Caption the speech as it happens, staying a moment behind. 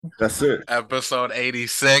That's it. Episode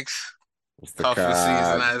 86. It's the Toughest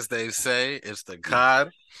season, card. as they say. It's the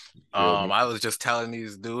COD. Feel me? I was just telling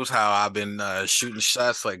these dudes how I've been shooting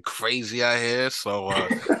shots like crazy out here. So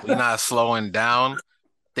we not slowing down.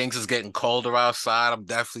 Things is getting colder outside. I'm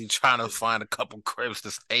definitely trying to find a couple cribs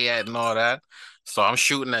to stay at and all that. So I'm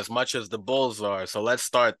shooting as much as the Bulls are. So let's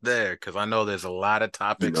start there because I know there's a lot of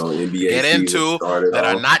topics to NBA get season into started that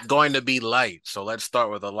are off. not going to be light. So let's start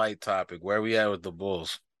with a light topic. Where we at with the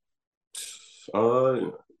Bulls?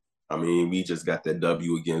 Uh, I mean, we just got that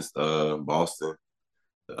W against Boston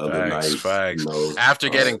the other Facts, night. facts. After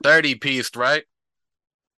getting 30 pieced, right?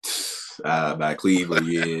 By Cleveland,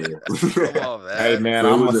 yeah. Come on, Hey man. man, So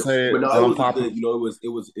it I'm was gonna a, say but it. no, And it I'm was a popping. good,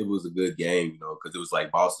 it was a good game, because it was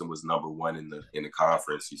like Boston was number one in the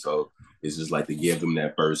conference, so it's just like to give them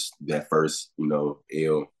that first,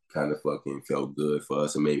 L kind of fucking felt good for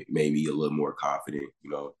us and made me a little more confident,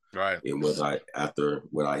 Right, in what I after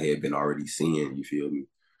what I had been already seeing. You feel me?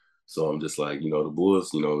 So I'm just like, the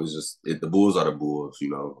Bulls, the Bulls are the Bulls,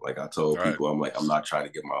 Like I told right. people, I'm not trying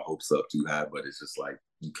to get my hopes up too high, but it's just like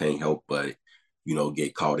you can't help but,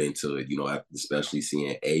 get caught into it, especially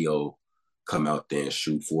seeing AO come out there and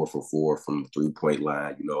shoot 4 for 4 from the 3-point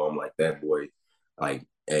line. I'm like, that boy, like,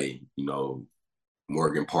 hey,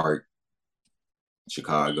 Morgan Park,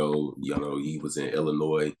 Chicago, he was in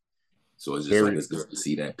Illinois. So it's just like Period. it's good to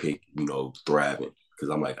see that pick, thriving. Because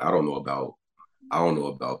I'm like, I don't know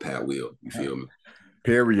about Pat Will. You feel me?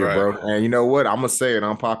 Period, Right. bro. And you know what? I'm gonna say an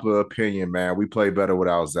unpopular opinion, man. We play better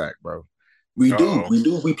without Zach, bro. We do, Uh-oh. we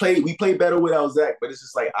do. We play better without Zach, but it's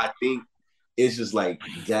just like I think it's just like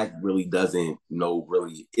Zach really doesn't know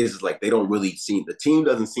really. It's just like they don't really seem the team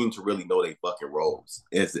doesn't seem to really know they fucking roles.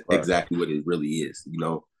 It's Right. exactly what it really is.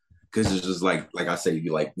 Because it's just like I say,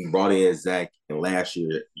 we brought in Zach, and last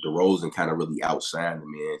year DeRozan kind of really outshined the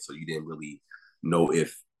man, so you didn't really know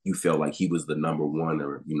if you felt like he was the number one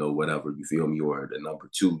or whatever. You feel me, or the number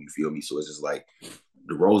two. You feel me? So it's just like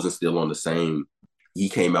DeRozan still on the same. He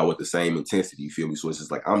came out with the same intensity. You feel me? So it's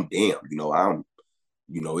just like I'm damn.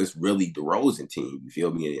 It's really DeRozan team. You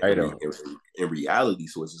feel me? Hey though. In reality,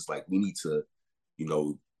 so it's just like we need to, you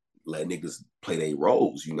know, let niggas play their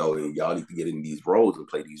roles. And y'all need to get in these roles and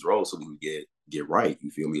play these roles so we can get right. You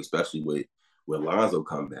feel me? Especially with Lonzo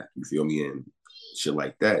come back. You feel me? And shit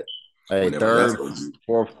like that. Hey, Whenever that's third, gonna be.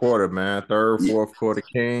 fourth quarter, man. Third, Yeah, fourth quarter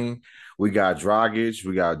king. We got Dragic,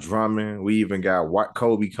 we got Drummond, we even got White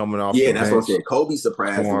Kobe coming off the yeah, that's what I'm bench, saying. Kobe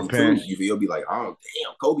surprised scoring me too. pinch. You'll be like, oh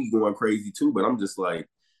damn, Kobe going crazy too. But I'm just like,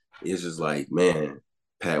 it's just like, man,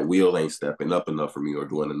 Pat Will ain't stepping up enough for me or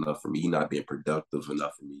doing enough for me. He not being productive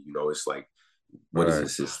enough for me. It's like, what is Right.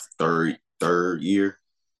 this? His third year,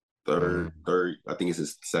 third, Mhm. third. I think it's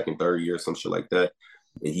his second, third year, some shit like that.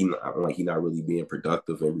 And he not really being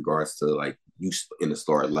productive in regards to like you in the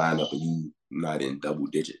start lineup and you not in double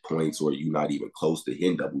digit points or you not even close to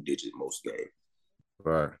hitting double digit most games.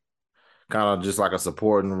 Right. Kind of just like a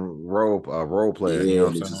supporting role player, you Yeah, know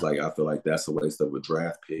and what it's I'm just saying? like I feel like that's a waste of a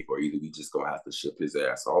draft pick, or either we just gonna have to ship his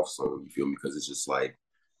ass off soon. You feel me? Because it's just like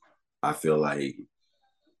I feel like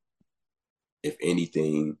if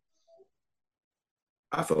anything,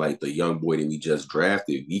 I feel like the young boy that we just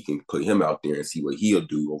drafted, we can put him out there and see what he'll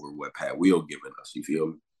do over what Pat Will giving us. You feel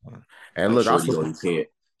me? And Like look, I Shorty support.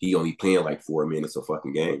 only playing like 4 minutes a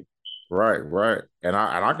fucking game. Right, right. And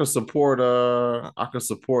I can support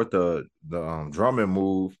the Drummond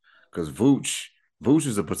move because Vooch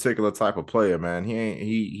is a particular type of player, man.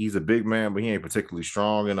 He's a big man, but he ain't particularly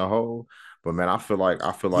strong in the hole. But man, I feel like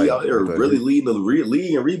He out there really leading the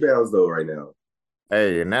league in rebounds though right now.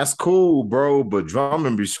 hey, and that's cool, bro. But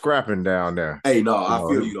Drummond be scrapping down there. Hey, no, You I know,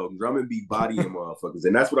 feel you though. Drummond be bodying motherfuckers,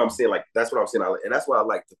 and that's what I'm saying. Like that's what I'm saying, and that's why I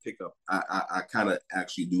like to pick up. I kind of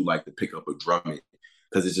actually do like to pick up a Drummond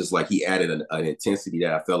because it's just like he added an intensity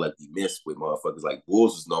that I felt like he missed with motherfuckers. Like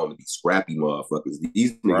Bulls is known to be scrappy motherfuckers.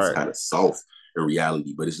 These niggas right, kind of soft in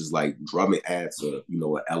reality, but it's just like Drummond adds an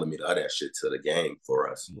element of that shit to the game for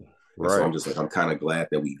us. And so right. I'm just like, I'm kind of glad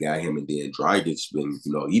that we got him. And then Dragic been,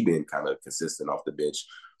 he been kind of consistent off the bench.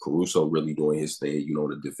 Caruso really doing his thing,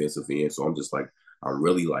 the defensive end. So I'm just like, I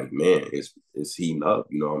really like, man, it's heating up.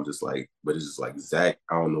 I'm just like, but it's just like Zach.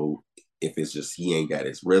 I don't know if it's just he ain't got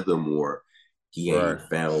his rhythm or he Right. ain't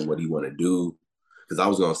found what he want to do. Because I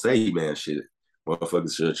was gonna say, man, shit,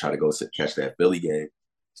 motherfuckers should try to go catch that Philly game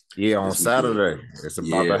Yeah, on this weekend. Saturday. It's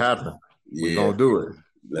about to Yeah, happen. We're yeah. gonna do it.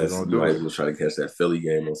 We're Let's gonna we do might it. as well try to catch that Philly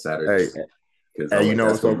game on Saturday Hey, because hey, I'm you like know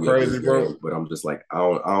that's what's so gonna be a crazy, good bro? game. But I'm just like I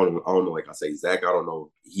don't know. Like I say, Zach, I don't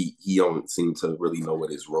know. He don't seem to really know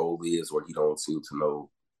what his role is, or he don't seem to know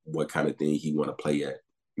what kind of thing he want to play at.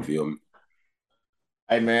 You feel me?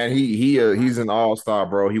 Hey man, he's an all-star,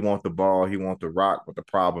 bro. He want the ball, he want the rock, but the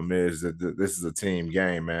problem is that this is a team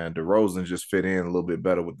game, man. DeRozan just fit in a little bit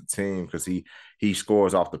better with the team because he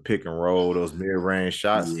scores off the pick and roll, those mid-range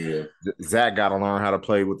shots. Yeah. Zach got to learn how to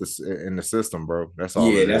play with this in the system, bro. That's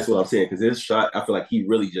all Yeah, it that's is. what I'm saying. Because his shot, I feel like he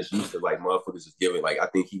really just used to like motherfuckers just giving. Like I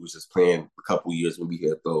think he was just playing a couple years when we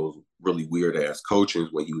had those really weird ass coaches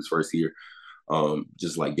when he was first here.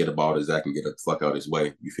 Just like get a ball to Zach and get the fuck out his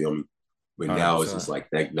way. You feel me? But now it's 100%. just like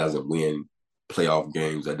that doesn't win playoff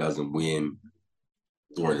games. That doesn't win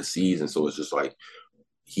during the season. So it's just like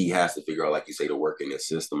he has to figure out, like you say, to work in this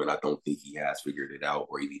system. And I don't think he has figured it out.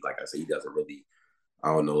 Or he, like I say, he doesn't really. I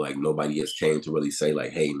don't know, like nobody has came to really say,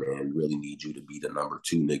 like, hey man, we really need you to be the number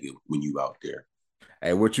 2 nigga when you out there.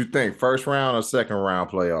 Hey, what you think? First round or second round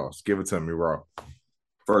playoffs? Give it to me, Raw.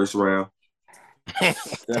 First round.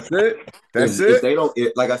 That's it. That's If it. they don't,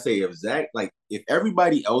 like I say, if Zach, like if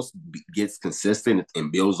everybody else gets consistent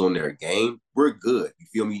and builds on their game, we're good. You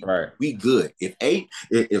feel me? Right. We good.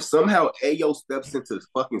 If somehow Ayo steps into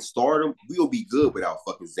fucking stardom, we'll be good without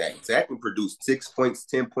fucking Zach. Zach can produce 6 points,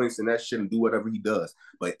 10 points, and that shit and do whatever he does.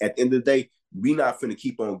 But at the end of the day, we not finna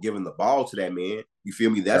keep on giving the ball to that man. You feel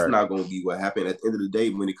me? That's Right. not gonna be what happened. At the end of the day,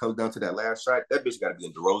 when it comes down to that last shot, that bitch gotta be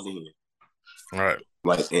in DeRozan hand. Right.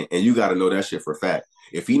 Like, and you got to know that shit for a fact.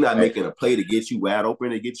 If he not making a play to get you wide open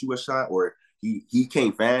to get you a shot, or he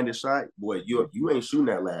can't find a shot, boy, you ain't shooting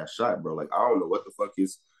that last shot, bro. Like, I don't know what the fuck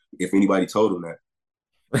is if anybody told him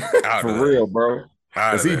Out For of there. real, bro.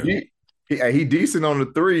 Out Because of there. he decent on the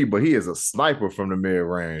three, but he is a sniper from the mid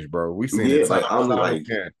range, bro. We that. seen it Yeah, time like and time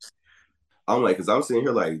again. because I'm sitting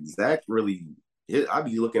here like Zach really. I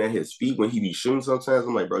be looking at his feet when he be shooting. Sometimes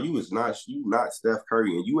I'm like, bro, you not Steph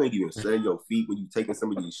Curry, and you ain't even set your feet when you taking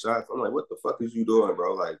some of these shots. I'm like, what the fuck is you doing,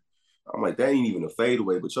 bro? Like, I'm like, that ain't even a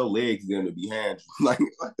fadeaway, but your legs getting behind you. Like,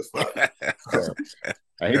 what the fuck?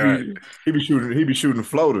 He Right. be shooting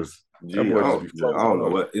floaters. That Yeah, boy just be I floating don't know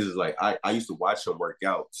floaters. what. It's just like I used to watch him work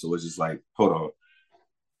out, so it's just like, hold on.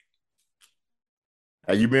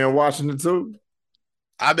 Have you been watching it too?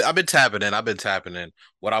 I've been tapping in. I've been tapping in.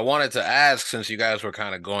 What I wanted to ask, since you guys were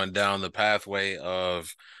kind of going down the pathway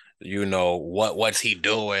of, what's he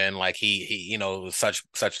doing? Like he, such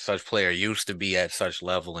player used to be at such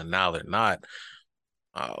level, and now they're not.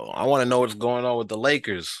 I want to know what's going on with the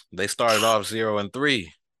Lakers. They started off 0-3.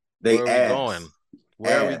 They Where are we going?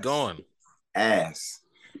 Where are we ass, going? ass.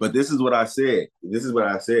 But this is what I said. This is what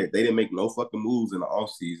I said. They didn't make no fucking moves in the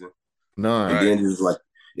offseason. And None. Right. then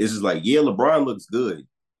it's just like, yeah, LeBron looks good.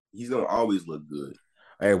 He's gonna always look good.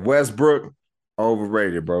 Hey, Westbrook,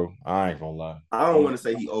 overrated, bro. I ain't gonna lie. I don't want to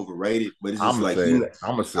say he overrated, but it's I'm just gonna like say it. I'm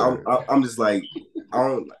gonna say it. I'm just like, I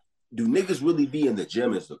don't. Do niggas really be in the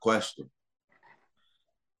gym? Is the question.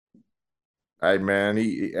 Hey man,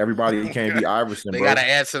 everybody can't be Iverson, They got to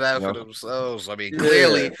bro. answer that You for know? themselves. I mean,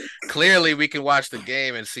 Yeah. clearly, we can watch the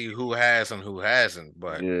game and see who has and who hasn't.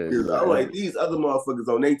 But Yeah. I'm like, these other motherfuckers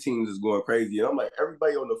on their teams is going crazy. And I'm like,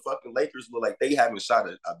 everybody on the fucking Lakers look like they haven't shot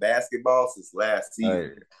a basketball since last season. Hey,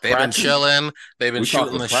 they've been practice. chilling. They've been We shooting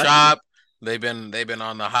talking the practice. shop. They've been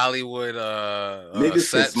on the Hollywood Niggas can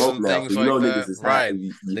sets smoke and now, so things you like know niggas that. is hot. Right.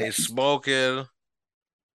 They smoking.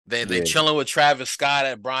 They Yeah. chilling with Travis Scott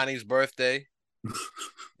at Bronny's birthday.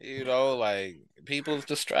 Like people's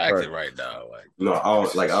distracted Right. right now. Like No, I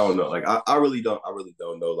don't know. Like I really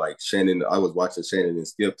don't know. Like Shannon, I was watching Shannon and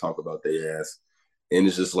Skip talk about their ass, and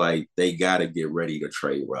it's just like they gotta get ready to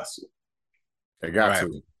trade Russell. They got right.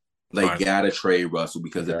 to. They Right. gotta trade Russell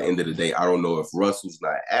because at the end of the day, I don't know if Russell's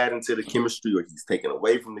not adding to the chemistry or he's taking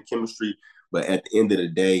away from the chemistry. But at the end of the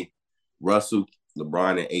day, Russell,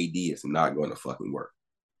 LeBron, and AD is not going to fucking work.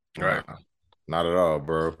 Right. Not at all,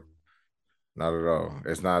 bro. Not at all.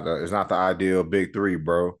 It's not the ideal big three,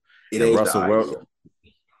 bro. It And ain't the Russell ideal.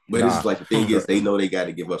 But it's nah. just like the thing is, they know they got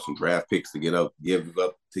to give up some draft picks to give up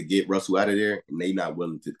to get Russell out of there, and they not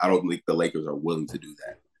willing to. I don't think the Lakers are willing to do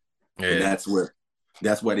that. Yeah. And that's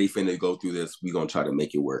why they finna go through this. We gonna try to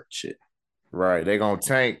make it work, shit. Right. They gonna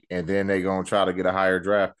tank and then they gonna try to get a higher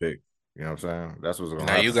draft pick. You know what I'm saying? That's what's gonna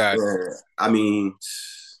Now happen. you got I mean,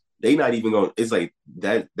 they not even going. It's like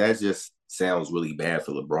that. That just sounds really bad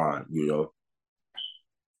for LeBron,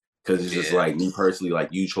 because it's just like me personally. Like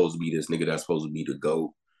you chose to be this nigga that's supposed to be the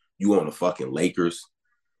GOAT. You on the fucking Lakers,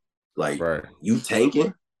 like Right. you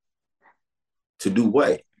tanking to do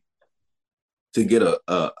what? To get a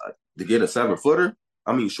 7-footer.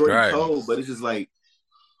 I mean, shorty Right. cold, but it's just like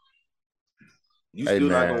you Hey, still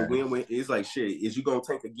not man. gonna win. When it's like shit. Is you gonna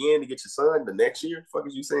tank again to get your son the next year? Fuck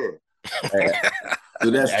is you saying? So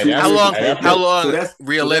that's Hey, 2 that's- years. how long So that's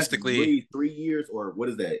realistically? really 3 years, or what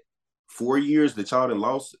is that? 4 years that y'all done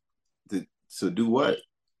lost To do what?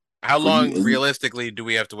 How For you, long realistically do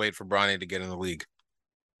we have to wait for Bronny to get in the league?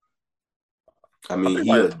 I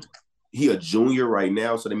mean, he a junior right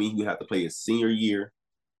now, so that means you have to play his senior year.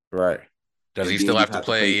 Right. Does he And then still you have to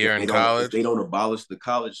play a year in if college? they don't abolish the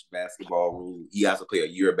college basketball rule, he has to play a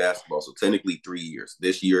year of basketball. So technically 3 years.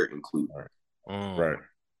 This year included. Right.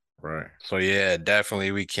 Right. So yeah,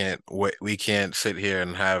 definitely we can't sit here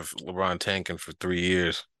and have LeBron tanking for 3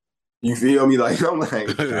 years. You feel me? Like I'm like,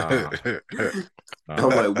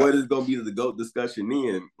 what is gonna be the GOAT discussion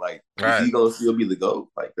then? Like, is he gonna still be the GOAT?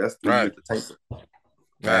 Like, that's 3 years to tank.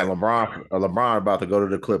 Man, LeBron about to go to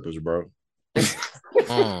the Clippers, bro. Hey,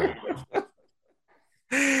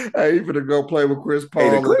 he finna go play with Chris Paul. Hey,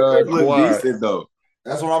 the Clippers look decent though.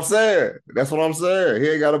 That's what I'm saying. He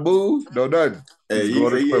ain't got to move. No nothing. Hey, he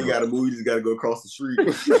ain't got to move. He just got to go across the street.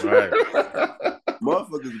 Right.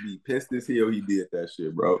 Motherfuckers be pissed as hell he did that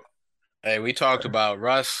shit, bro. Hey, we talked about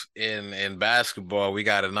Russ in basketball. We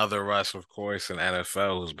got another Russ, of course, in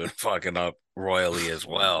NFL who's been fucking up royally as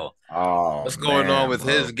well. What's going on with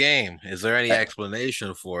his game? Is there any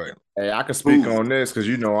explanation for it? Hey, I can speak on this because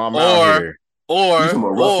I'm out here. Or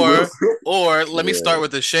let me start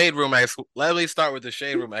with the shade room. Let me start with the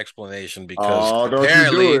shade room explanation because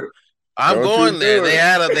apparently I'm going there. They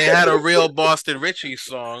had a real Boston Richie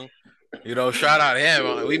song. You know, shout out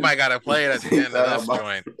him. We might gotta play it at the end of this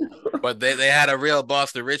joint. But they had a real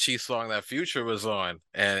Boston Richie song that Future was on,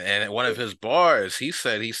 and one of his bars, he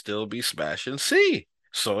said he still be smashing C.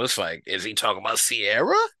 So it's like, is he talking about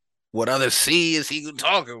Sierra? What other C is he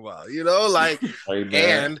talking about? You know, like,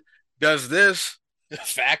 and does this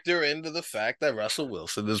factor into the fact that Russell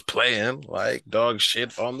Wilson is playing like dog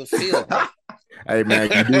shit on the field? Hey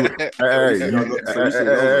man, you do.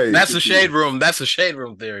 That's a shade room. That's a shade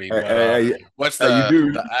room theory. But, what's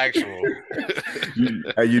the actual?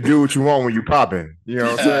 You do what you want when you popping. You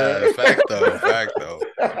know what I'm saying? Fact though.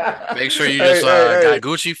 Make sure you just got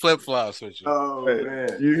Gucci flip flops with you. Oh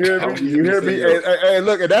man, you hear me? Hey,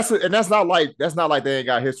 look, and that's not like they ain't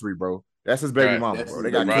got history, bro. That's his baby mama, bro. They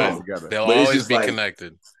got kids together. They'll always be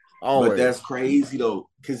connected. Always. But that's crazy though,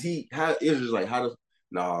 because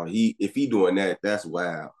if he doing that, that's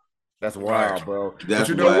wild. That's wild, bro. But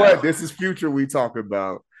you know what? This is Future we talk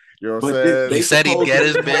about. You know what I'm saying? He said he'd get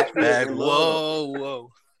his bitch back. Whoa.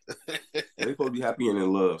 They supposed to be happy and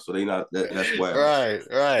in love, so they not that's wild. Right.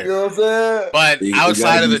 You know what I'm saying? But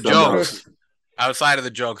outside of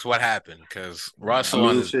the jokes, what happened? Because Russell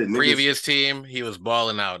on his previous team, he was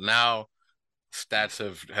balling out. Now stats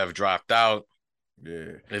have dropped out.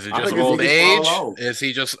 Yeah. Is it just old age? Is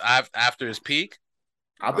he just after his peak?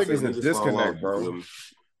 I think it's a disconnect, bro.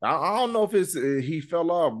 I don't know if it's he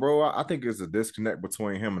fell off, bro. I think it's a disconnect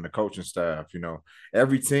between him and the coaching staff. You know,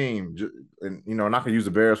 every team, and I can use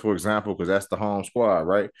the Bears for example because that's the home squad,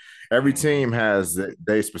 right? Every team has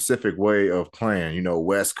their specific way of playing. You know,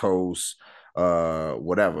 West Coast,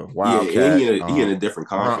 whatever. Wildcat. Yeah, he in a different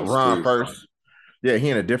conference. Ron first. Yeah,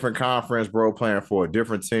 he in a different conference, bro, playing for a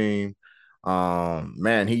different team.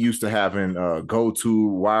 Man, he used to having go-to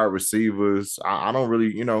wide receivers. I don't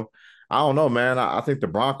really, I don't know, man. I think the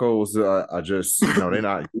Broncos are just, they're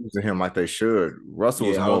not using him like they should. Russell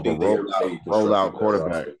was more of a rollout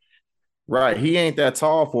quarterback. Right. He ain't that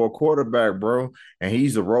tall for a quarterback, bro. And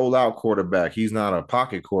he's a rollout quarterback. He's not a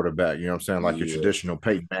pocket quarterback. You know what I'm saying? Like your traditional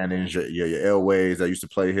Peyton Manning, your Elways that used to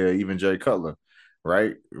play here, even Jay Cutler.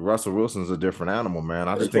 Right, Russell Wilson's a different animal, man.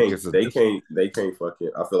 I just think they can't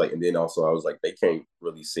fucking. I feel like, and then also I was like, they can't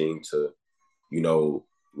really seem to,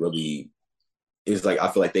 really. It's like I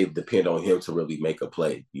feel like they depend on him to really make a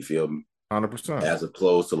play. You feel me? 100%. As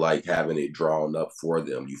opposed to like having it drawn up for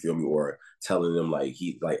them. You feel me? Or telling them like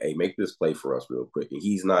hey, make this play for us real quick. And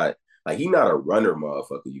he's not a runner,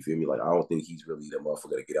 motherfucker. You feel me? Like I don't think he's really the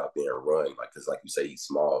motherfucker to get out there and run. Like because like you say, he's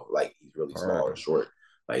small. Like he's really small and short.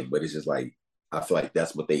 Like, but it's just like. I feel like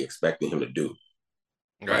that's what they expected him to do.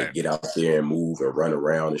 Right. Like get out there and move and run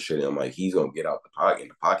around and shit. And I'm like, he's gonna get out in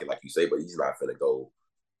the pocket, like you say, but he's not gonna go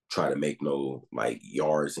try to make no like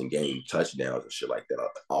yards and game touchdowns and shit like that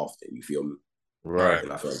often. You feel me? Right.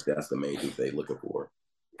 And I feel like that's the main thing they looking for.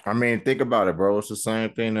 I mean, think about it, bro. It's the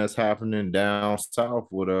same thing that's happening down south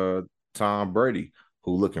with Tom Brady,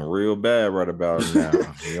 who looking real bad right about now.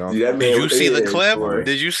 Did you see the clip? Boy.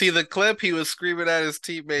 Did you see the clip? He was screaming at his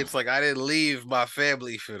teammates like, "I didn't leave my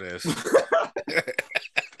family for this."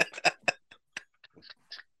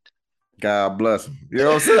 God bless him. You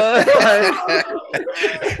know what I'm saying?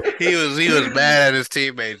 he was mad at his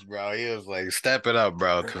teammates, bro. He was like, "Step it up,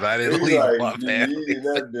 bro," because I didn't leave my family. He's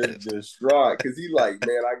distraught because he like,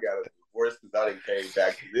 man, I got a divorce because I didn't came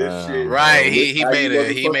back to this shit. Right? He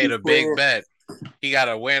made a big bet. he got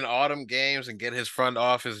to win all them games and get his front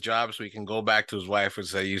office job so he can go back to his wife and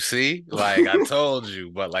say, "You see, like I told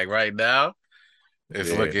you." But like right now, Yeah,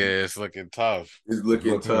 it's looking tough. It's it's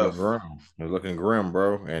looking looking tough. grim. It's looking grim,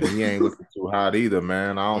 bro. And he ain't looking too hot either,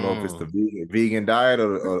 man. I don't know if it's the Mm, vegan diet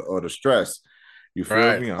or the stress. You feel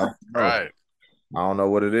right, me? I don't know. right. I don't know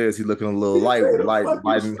what it is. He looking a little He light, say the light, fucking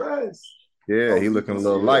light. stress. Yeah, Oh, he looking a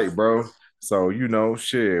little yeah. light, bro. So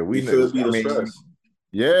shit. It could be I the mean, stress.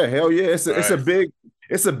 yeah, hell yeah. Right.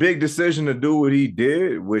 It's a big decision to do what he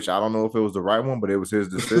did, which I don't know if it was the right one, but it was his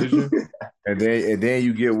decision. And then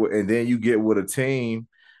you get with a team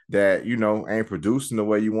that ain't producing the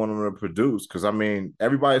way you want them to produce. Because I mean,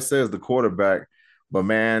 everybody says the quarterback, but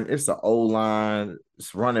man, it's the O line,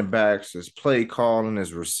 it's running backs, it's play calling,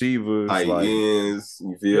 it's receivers. Tight Like, ends,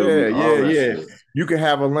 you feel yeah, me? All yeah, that yeah. shit. You can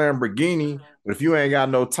have a Lamborghini, but if you ain't got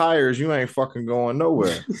no tires, you ain't fucking going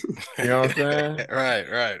nowhere. You know what I'm saying? Right,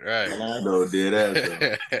 right, right. No, dead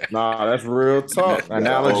ass though. Nah, that's real talk. You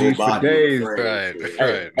got a whole Analogies for body in the days. frame and Right, shit.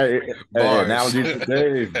 Hey, right. hey, Bars. analogies for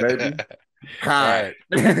days, baby. Kai. Right.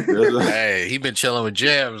 That's what, Hey, he been chilling with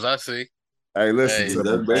jams. I see. Hey, listen Hey, to me,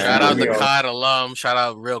 that's basically man. shout I what out he the be on. on. COD alum. Shout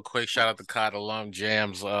out real quick. Shout out the COD alum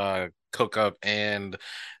Jams, Cook Up and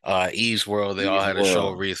Ease World. They all These had a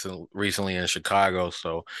show world. recently in Chicago.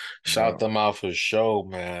 So shout Yeah. them out for show,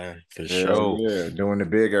 man. For Hell show. yeah. Doing the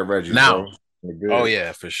big at Reggie's, Now, bro. The oh big.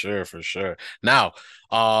 yeah, for sure, for sure. Now,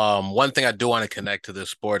 one thing I do want to connect to this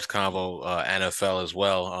sports convo, NFL as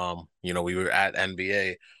well. We were at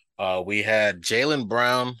NBA. We had Jalen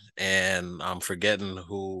Brown and I'm forgetting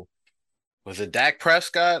who was it, Dak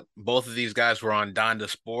Prescott? Both of these guys were on Donda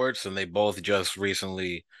Sports, and they both just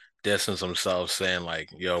recently distanced themselves, saying like,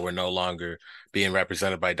 "Yo, we're no longer being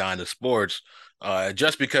represented by Donda Sports."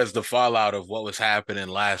 Just because the fallout of what was happening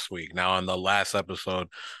last week. Now, on the last episode,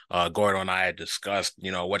 Gordo and I had discussed,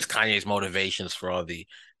 what's Kanye's motivations for all the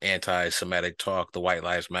anti-Semitic talk, the White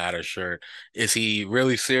Lives Matter shirt. Is he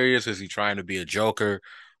really serious? Is he trying to be a joker?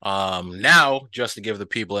 Now, just to give the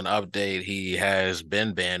people an update, he has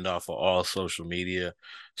been banned off of all social media.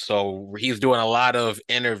 So he's doing a lot of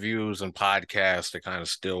interviews and podcasts to kind of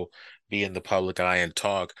still be in the public eye and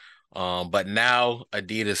talk. But now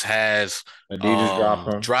Adidas has Adidas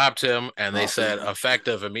dropped him. dropped him, and they Drop said him.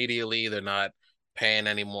 effective immediately. They're not paying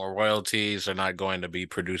any more royalties. They're not going to be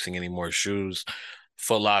producing any more shoes.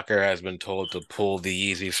 Foot Locker has been told to pull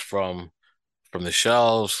the Yeezys from the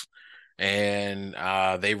shelves. And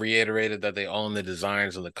they reiterated that they own the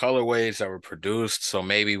designs and the colorways that were produced. So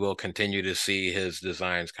maybe we'll continue to see his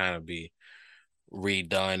designs kind of be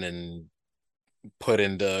redone and put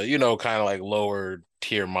into, kind of like lower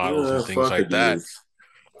tier models and things Fuck like it that. is.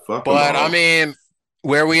 Fuck them But I all. mean,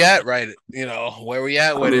 where we at right, where we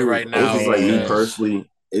at I with it mean, right I it's now? just like me mean, Because personally.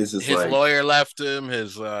 It's just his like lawyer left him,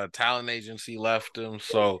 his talent agency left him.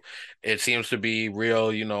 So it seems to be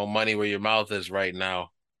real, money where your mouth is right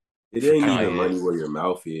now it for ain't even Kanye. money where your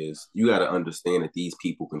mouth is. You got to understand that these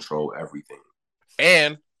people control everything.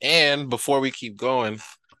 And before we keep going,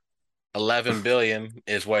 11 billion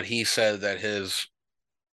is what he said that his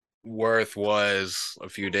worth was a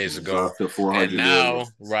few days ago. Dropped to four And hundred million. now,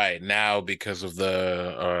 right now, because of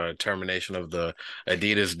the termination of the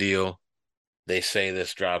Adidas deal, they say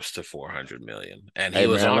this drops to 400 million. And he hey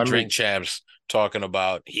was man, on let me Drink Champs talking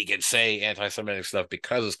about he can say anti-Semitic stuff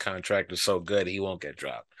because his contract is so good, he won't get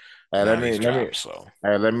dropped. hey, Now he's dropped. So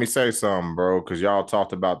let me say something, bro, because y'all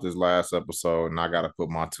talked about this last episode, and I gotta put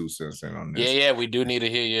my 2 cents in on yeah, this. yeah, we do need to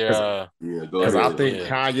hear your Because Yeah, go Because I ahead. think yeah.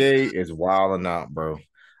 Kanye is wilding out, bro.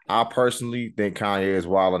 I personally think Kanye is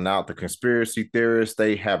wilding out. The conspiracy theorists,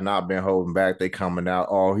 they have not been holding back. They coming out.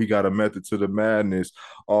 Oh, he got a method to the madness.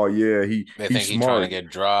 Oh yeah, They he's think he's trying to smart. get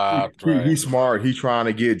dropped, right? He's smart. He's trying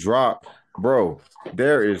to get dropped, bro.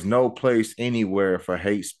 There is no place anywhere for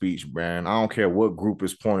hate speech, man. I don't care what group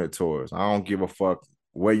is pointed towards. I don't give a fuck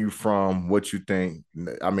where you from, what you think.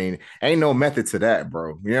 I mean, ain't no method to that,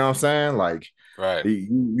 bro. You know what I'm saying? Like, Right.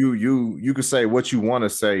 you could say what you want to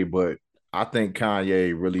say, but I think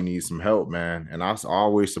Kanye really needs some help, man. And I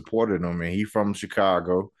always supported him, and he from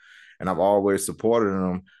Chicago, and I've always supported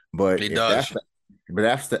him. But He does.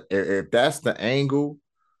 if that's the angle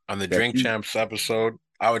On the that Drink you Champs episode,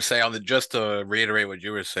 I would say just to reiterate what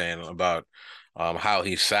you were saying about how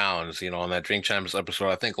he sounds, on that Drink Champs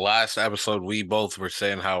episode. I think last episode we both were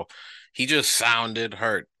saying how he just sounded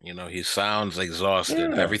hurt. He sounds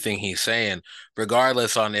exhausted. yeah Everything he's saying,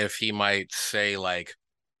 regardless on if he might say like,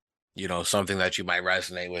 something that you might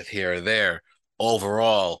resonate with here or there,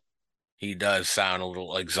 overall, He does sound a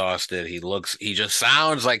little exhausted. He just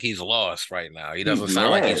sounds like he's lost right now. He He's doesn't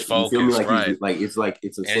sound like he's mad. You feel me? focused, Like he's right? like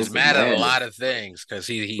it's a And he's sense of mad at a lot madness. of things because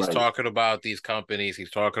he's Right. talking about these companies,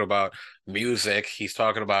 he's talking about music, he's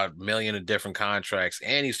talking about million of different contracts,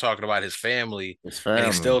 and he's talking about his family, His and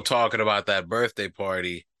he's still family. talking about that birthday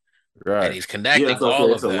party, and Right. he's Yeah, connecting that's what I'm saying.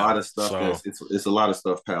 all It's of a lot them. of stuff So it's a lot of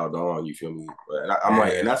stuff piled on. You feel me? But I'm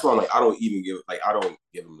like, and yeah, that's why I'm like, I don't give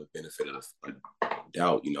him the benefit of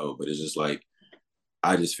doubt, you know. But it's just like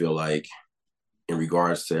I just feel like in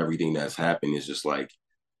regards to everything that's happened, it's just like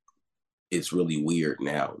it's really weird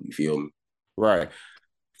now. You feel me? Right.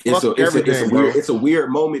 It's a Fuck it's a it's a everything, weird bro. it's a weird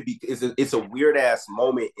moment because it's a weird ass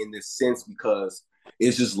moment in this sense because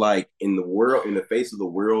it's just like in the face of the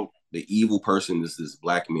world, the evil person is this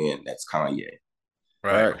black man that's Kanye.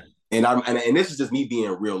 right. Right. And this is just me being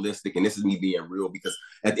realistic, and this is me being real because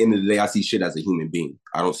at the end of the day, I see shit as a human being.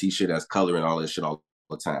 I don't see shit as color and all this shit all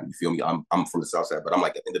the time. You feel me? I'm from the South Side, but I'm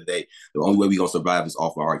like at the end of the day, the only way we're gonna survive is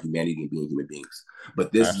off of our humanity and being human beings.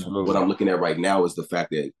 But this is what Absolutely. I'm looking at right now is the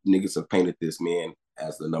fact that niggas have painted this man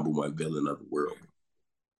as the number one villain of the world.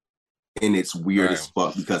 And it's weird as Right.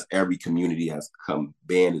 fuck because every community has come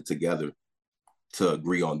banded together to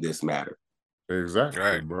agree on this matter, Exactly,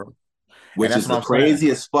 Right. bro. And which that's is what the I'm saying.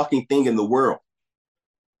 craziest fucking thing in the world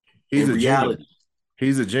He's in a genius. reality.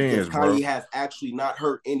 He's a Because genius, bro. Kanye has actually not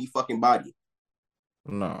hurt any fucking body.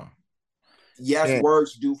 No. Yes, And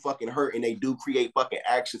words do fucking hurt and they do create fucking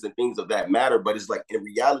actions and things of that matter, but it's like in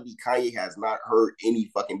reality, Kanye has not hurt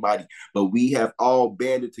any fucking body. But we have all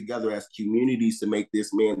banded together as communities to make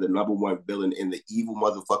this man the number one villain and the evil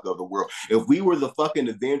motherfucker of the world. If we were the fucking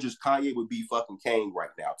Avengers, Kanye would be fucking Kane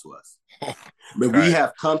right now to us. But we Right.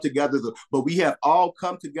 have come together, but we have all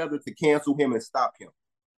come together to cancel him and stop him.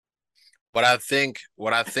 What I think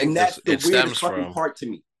And this that's the it weirdest stems fucking from part to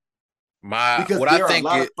me my because what I there are a think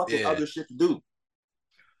lot of it fucking yeah. other shit to do.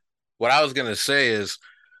 What I was gonna say is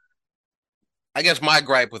I guess my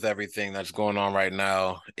gripe with everything that's going on right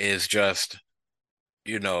now is just,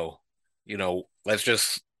 you know, let's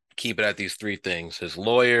just keep it at these three things: his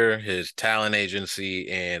lawyer, his talent agency,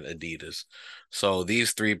 and Adidas. So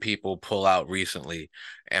these three people pull out recently.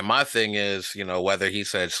 And my thing is, whether he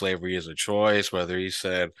said slavery is a choice, whether he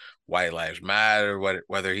said white lives matter,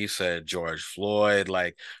 whether he said George Floyd,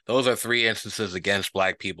 like those are three instances against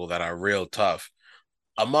black people that are real tough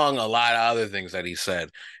among a lot of other things that he said.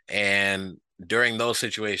 And during those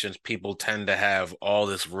situations, people tend to have all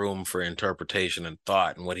this room for interpretation and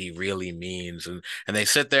thought and what he really means. And they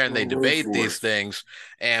sit there and they Room debate for these it. things.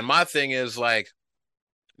 And my thing is like,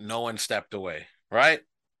 no one stepped away, right?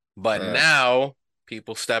 But right. now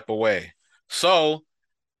people step away. So,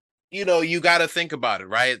 you got to think about it,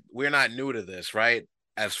 right? We're not new to this, right?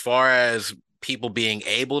 As far as people being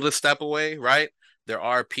able to step away, right? There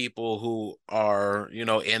are people who are,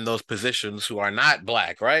 in those positions who are not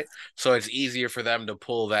black, right? So it's easier for them to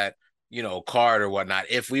pull that, card or whatnot.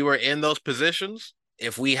 If we were in those positions,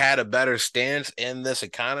 if we had a better stance in this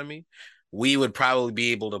economy, we would probably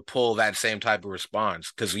be able to pull that same type of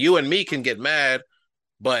response. Because you and me can get mad,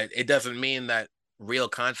 but it doesn't mean that real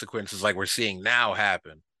consequences like we're seeing now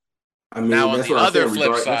happen. I Now, mean, on that's the what I'm other saying.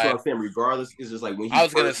 flip That's what side, I'm saying. Regardless, it's just like I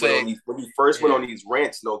was gonna say, when he first went yeah, on these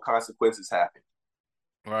rants, no consequences happened.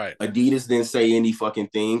 right, Adidas didn't say any fucking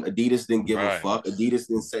thing. Adidas didn't give a right. fuck. Adidas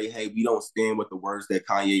didn't say, "Hey, we don't stand with the words that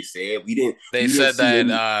Kanye said." They We didn't said see that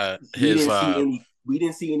any. We his didn't see any. We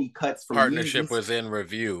didn't see any cuts from partnership Yeezys. was in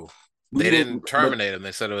review. We They didn't. didn't But terminate him.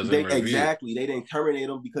 They said it was in they review. exactly they didn't terminate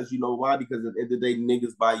him because you know why? Because at the end of the day,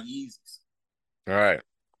 niggas buy Yeezys. Right,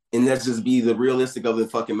 And that's just be the realistic of the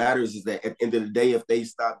fucking matters is that at the end of the day, if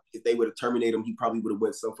they would have terminated him, he probably would have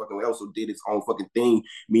went some fucking else or did his own fucking thing,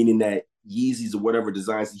 meaning that Yeezys or whatever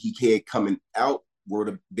designs that he had coming out would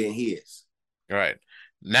have been his. right.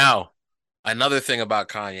 Now, another thing about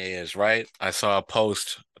Kanye is, right? I saw a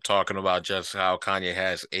post talking about just how Kanye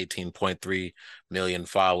has 18.3 million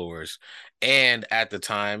followers. And at the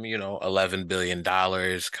time, $11 billion.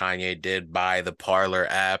 Kanye did buy the Parler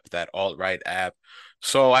app, that alt-right app.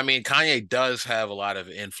 So, I mean, Kanye does have a lot of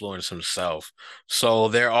influence himself. So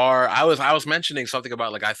I was mentioning something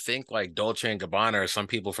about like I think like Dolce and Gabbana or some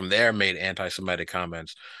people from there made anti-Semitic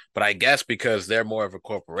comments. But I guess because they're more of a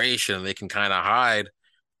corporation, they can kind of hide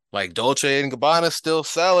like Dolce and Gabbana still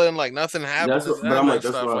selling, like nothing happened to But them I'm like, and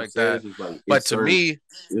that's stuff what I'm like saying. that. It's just like But it's to certain. me,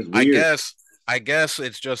 It's I weird. guess I guess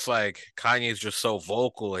it's just like Kanye's just so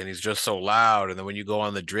vocal and he's just so loud. And then when you go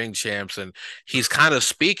on the Drink Champs and he's kind of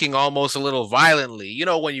speaking almost a little violently,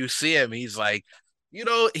 when you see him, he's like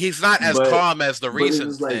he's not as But calm as the but it's recent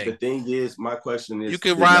just like the thing. thing is, my question You is,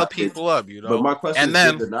 can did rile not did, people up, but my question and is,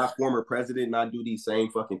 did then the not former president not do these same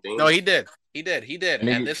fucking no, things? he did,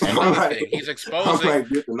 and this is I'm another like, thing. He's I'm exposing, like,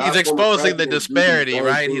 did the he's not former exposing the president do these disparity, same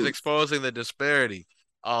right? He's things? exposing the disparity.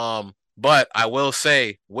 But I will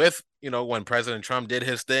say, with when President Trump did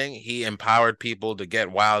his thing, he empowered people to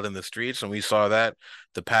get wild in the streets, and we saw that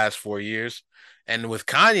the past 4 years. And with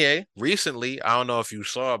Kanye recently, I don't know if you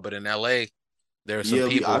saw, but in LA, there are some Yeah,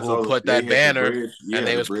 people I who saw put they that hit the banner bridge. and Yeah,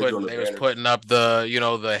 they the was bridge putting on the they was banner. putting up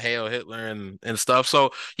the Hail Hitler and stuff.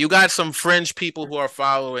 So you got some fringe people who are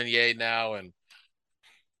following Ye now, and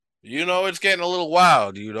it's getting a little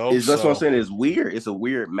wild, Is that's what I'm So saying? It's weird. It's a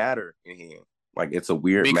weird matter in here. Like it's a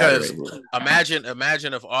weird matter because in here.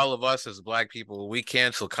 imagine if all of us as black people we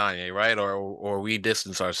cancel Kanye, right? Or we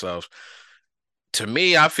distance ourselves. To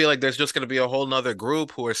me, I feel like there's just going to be a whole nother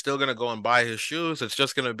group who are still going to go and buy his shoes. It's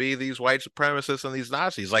just going to be these white supremacists and these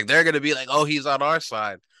Nazis. Like they're going to be like, "Oh, he's on our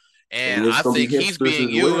side," and And it's I gonna be think he's hipsters being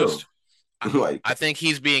as well. used. I, Like I think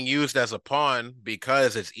he's being used as a pawn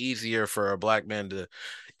because it's easier for a black man to,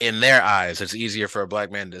 in their eyes, it's easier for a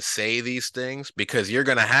black man to say these things because you're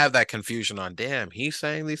going to have that confusion on, damn, he's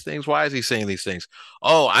saying these things. Why is he saying these things?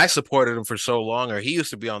 Oh, I supported him for so long, or he used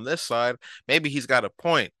to be on this side. Maybe he's got a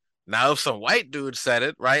point. Now, if some white dude said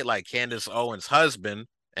it, right, like Candace Owens' husband,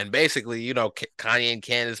 and basically, Kanye and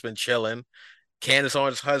Candace been chilling. Candace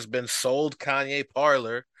Owens' husband sold Kanye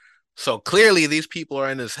Parlor. So clearly these people are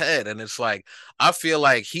in his head. And it's like, I feel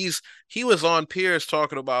like he was on Piers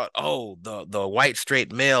talking about, oh, the white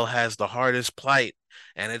straight male has the hardest plight.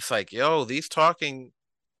 And it's like, yo, these talking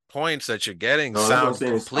points that you're getting no, that's what I'm sound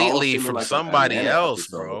saying. It's all completely seeming from like an somebody Atlanta else,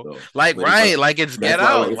 episode bro. though. Like, But it's right, like like it's that's Get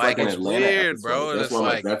why like Out. it's like Like an it's Atlanta weird, episode. bro. And That's it's why I'm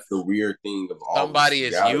like like that's the weird thing of all this somebody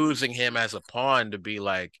is reality. using him as a pawn to be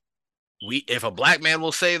like, if a black man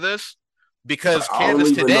will say this, because I don't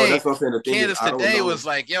even know. That's what I'm saying. The thing is, Candace I don't today know. was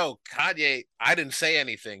like, yo, Kanye, I didn't say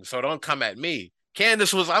anything, so don't come at me.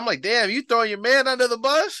 I'm like, damn, you throwing your man under the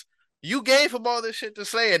bus? You gave him all this shit to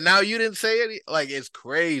say, and now you didn't say it. Like, it's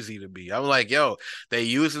crazy to me. I'm like, yo, they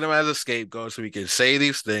using him as a scapegoat so he can say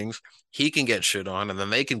these things. He can get shit on, and then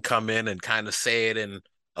they can come in and kind of say it in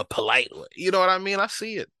a polite way. You know what I mean? I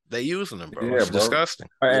see it. They using him, bro. Yeah, It's bro. disgusting.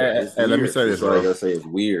 Yeah, it's Let me weird. say It's this, like bro. I say, it's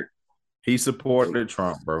weird. He supported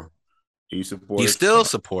Trump, bro. He He supported still Trump.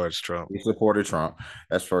 supports Trump. He supported Trump.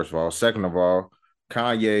 That's first of all. Second of all,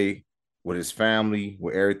 Kanye, with his family,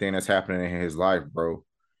 with everything that's happening in his life, bro,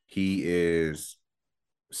 he is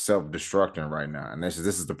self-destructing right now. And this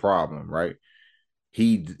is the problem, right?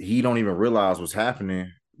 He don't even realize what's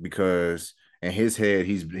happening because in his head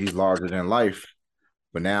he's larger than life.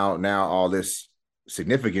 But now all this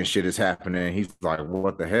significant shit is happening. He's like,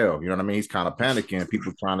 what the hell? You know what I mean? He's kind of panicking.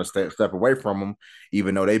 People trying to step away from him,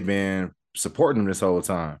 even though they've been supporting him this whole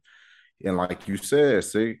time. And like you said,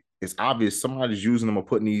 see, it's obvious somebody's using him or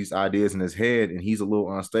putting these ideas in his head, and he's a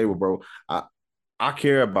little unstable, bro. I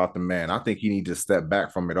care about the man. I think he needs to step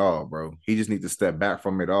back from it all, bro. He just needs to step back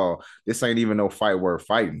from it all. This ain't even no fight worth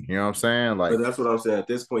fighting. You know what I'm saying? But Like, that's what I'm saying. At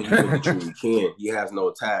this point, he really truly can. He has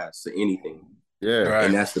no ties to anything. yeah, And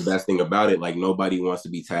Right. that's the best thing about it. Like nobody wants to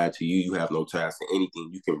be tied to you. You have no ties to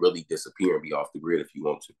anything. You can really disappear and be off the grid if you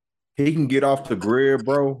want to. he can get off the grid,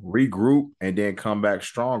 bro, regroup, and then come back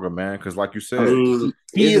stronger, man. Because, like you I said, mean,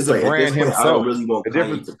 he it's is just a like at this brand point, I don't himself. really want The Kanye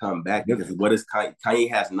difference, to come back because what is Kanye? Kanye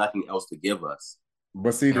has nothing else to give us.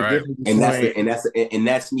 but see, the Right. difference And that's between the and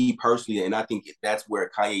that's me personally, and I think that's where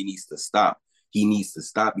Kanye needs to stop. He needs to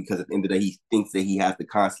stop because at the end of the day, he thinks that he has to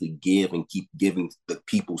constantly give and keep giving the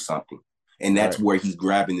people something, and that's right, where he's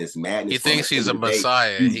grabbing this madness He from. At thinks the he's end a of the day,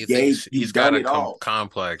 messiah. He thinks you've he's got done a it all.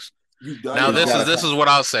 complex. You've done Now it this all. is what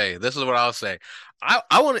I'll say. This is what I'll say. I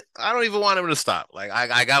don't even want him to stop. Like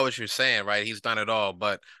I got what you're saying, right? He's done it all.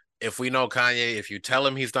 But if we know Kanye, if you tell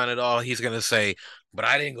him he's done it all, he's gonna say, "But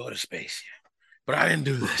I didn't go to space yet. But I didn't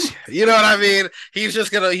do this yet." You know what I mean? He's Yeah,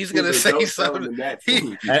 gonna but say don't tell him something. in that He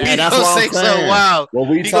sense. he and that's gonna what I'm say something saying. wild. What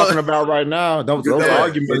we He go talking about right now, Because those yeah, but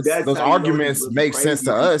arguments, that's those how you know he's arguments really make sense crazy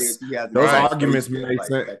to if he says us. he hasn't Those gone right, to space arguments yet. make Like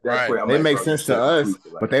sense. at that right, point, I'm They like, make bro, sense this to shit is us,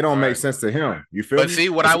 tweaking. but Like, they don't make right. sense to him. You feel But me? see,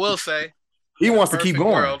 what I will say, He in a wants to keep perfect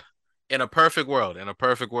going. world, in a perfect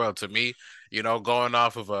world, to me, going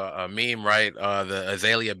off of a meme, right? The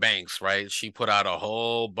Azalea Banks, right? She put out a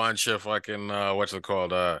whole bunch of fucking what's it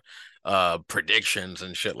called? Predictions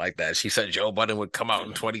and shit like that. She said Joe Budden would come out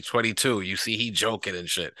in 2022. You see, he joking and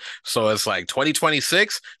shit. So it's like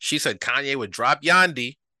 2026. She said Kanye would drop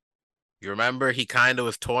Yandi. You remember he kind of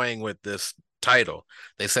was toying with this title.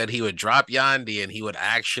 They said he would drop Yandi and he would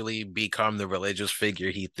actually become the religious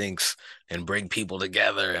figure he thinks and bring people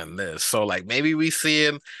together and this. So like maybe we see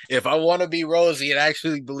him. If I want to be Rosie and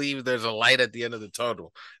actually believe there's a light at the end of the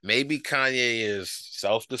tunnel, maybe Kanye is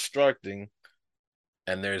self-destructing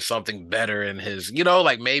and there's something better in his,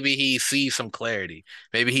 like maybe he sees some clarity.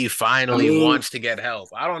 Maybe he finally wants to get help.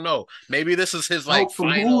 I don't know. Maybe this is his like help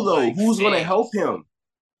from who final though? like Who's phase. gonna help him?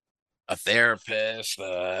 A therapist,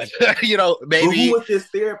 But who maybe would this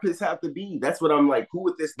therapist have to be? That's what I'm like. Who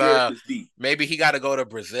would this therapist be? maybe he got to go to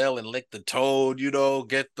Brazil and lick the toad, do Some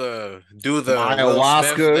the Will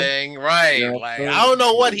Smith ayahuasca. thing, right? You Like know I don't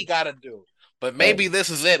know what he got to do, but what I'm maybe this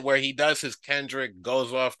is it where he does his Kendrick,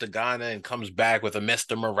 goes off to Ghana and comes back with a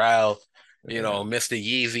Mr. Morale, saying? Mr.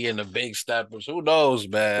 Yeezy and the Big Steppers. Who knows,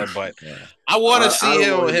 man? But Yeah. I want to I see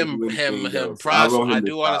don't want him to him do him anything him else. I prosper. want I him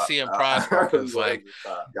to do want to stop. see him I prosper want because him to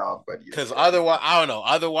stop. Y'all funny as because hell. otherwise, I don't know.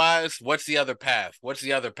 Otherwise, what's the other path? What's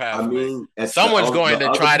the other I path, man? mean, Someone's going to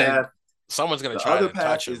try to. the try other to path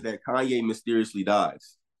touch is him. that Kanye mysteriously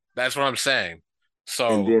dies. That's what I'm saying. And So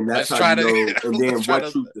then that's let's how try you to know. And let's then try what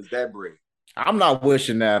to. truth does that bring? I'm not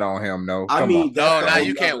wishing that on him, no. I Come on. mean, No, now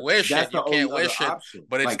you can't wish that's it. the You can't only other wish it, option.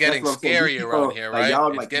 but it's Like that's getting what I'm saying. You scary keep around on here, like right?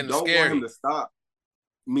 y'all It's like you getting don't want him scary. to stop,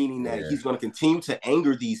 meaning that Yeah. he's going to continue to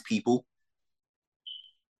anger these people,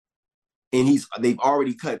 and they've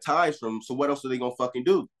already cut ties from him. So what else are they gonna fucking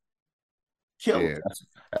do? Kill him. Yeah.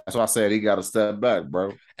 That's why I said he got to step back,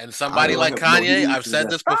 bro. And I somebody want like him. No, he Kanye, needs I've to said just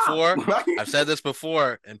this stop. before. I've said this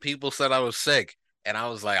before, and people said I was sick. And I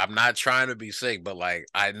was like, I'm not trying to be sick, but like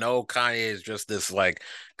I know Kanye is just this like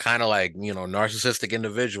kind of like, narcissistic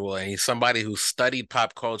individual. And he's somebody who studied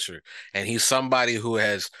pop culture. And he's somebody who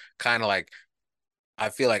has kind of like I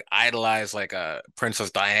feel like idolized like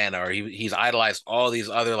Princess Diana, or he's idolized all these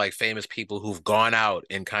other like famous people who've gone out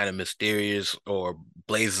in kind of mysterious or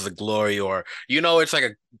blazes of glory, or it's like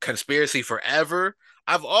a conspiracy forever.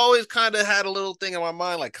 I've always kind of had a little thing in my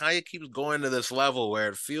mind like Kanye keeps going to this level where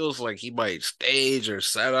it feels like he might stage or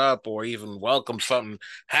set up or even welcome something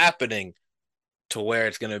happening to where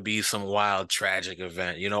it's gonna be some wild tragic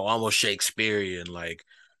event, almost Shakespearean, like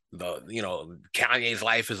Kanye's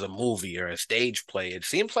life is a movie or a stage play. It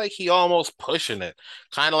seems like he almost pushing it,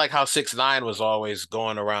 kind of like how 6ix9ine was always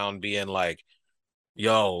going around being like,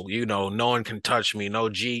 "Yo, no one can touch me, no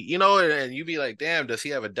G," and you be like, "Damn, does he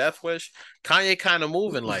have a death wish?" Kanye kind of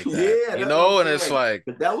moving like that, Yeah, that's what I'm and saying. it's like,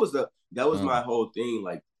 but that was my whole thing.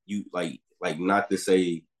 Like you, like not to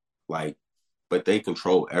say like, but they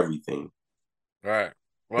control everything. right,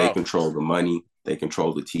 They well, control the money. They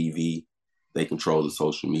control the TV. They control the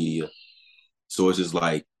social media. So it's just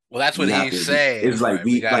like that's what we have he's to. saying, It's like right?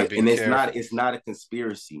 We gotta be and careful, it's not a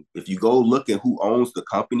conspiracy. If you go look at who owns the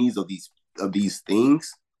companies of these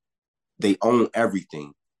things, they own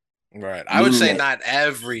everything. right? I would Meaning say that not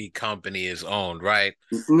every company is owned, right?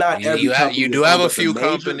 not every You company is do have owned, a but few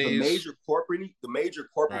companies, the major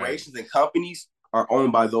right? corporations and companies are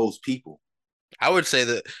owned by those people. I would say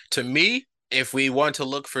that to me, if we want to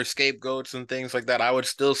look for scapegoats and things like that, I would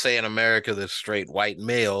still say in America, the straight white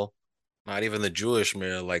male, not even the Jewish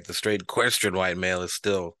male, like the straight Christian white male is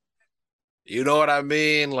still, you know what I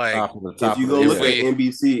mean? Like If Top you of the go if look yeah. at we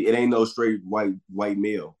NBC, it ain't no straight white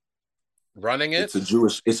male. running it,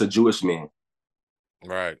 It's a Jewish man.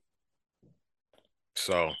 right?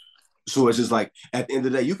 So So it's just like at the end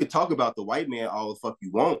of the day, you can talk about the white man all the fuck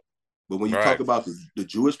you want, but when you talk right, about the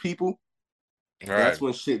Jewish people, right, that's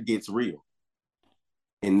when shit gets real,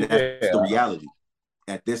 and that's the Yeah. reality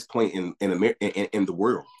at this point in America in the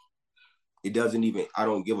world. It doesn't even. I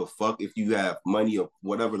don't give a fuck if you have money or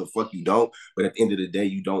whatever the fuck you don't. But at the end of the day,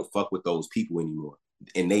 you don't fuck with those people anymore,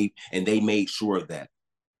 and they made sure of that.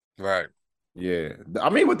 right. Yeah. I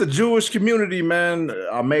mean, with the Jewish community, man,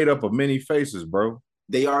 are made up of many faces, bro.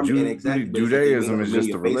 They are, and exactly, but it's like they made Judaism up of is many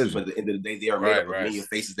just a faces. But religion. at the end of the day, they are made Right, up of right. many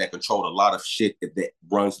faces that control a lot of shit that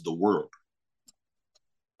runs the world.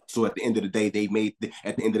 So at the end of the day, they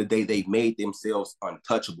made themselves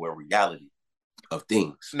untouchable in reality of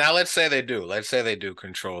things. Now let's say they do. Let's say they do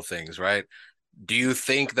control things, right? Do you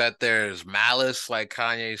think that there's malice, like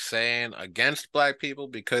Kanye's saying, against black people?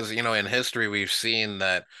 Because, in history, we've seen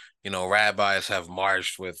that, rabbis have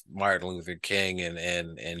marched with Martin Luther King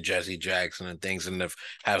and Jesse Jackson and things and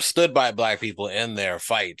have stood by black people in their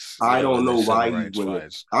fights, I don't in their know why civil you rights went.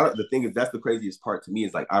 fights. The thing is, that's the craziest part to me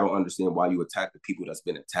is like I don't understand why you attack the people that's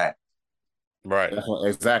been attacked. Right.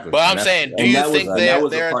 Exactly. But I'm saying, do you think and that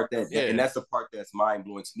was the they're part yeah. and that's the part that's mind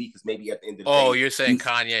blowing to me because maybe at the end of the Oh, day, you're saying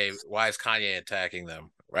Kanye, why is Kanye attacking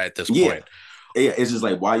them right at this yeah. point? Yeah, it's just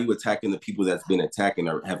like why are you attacking the people that's been attacking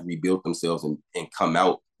or have rebuilt themselves and come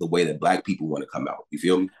out the way that black people want to come out. You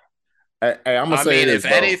feel me? Hey, I'm gonna I say mean, this, if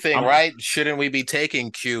bro. anything, right? Shouldn't we be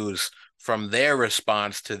taking cues from their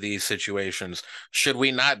response to these situations? Should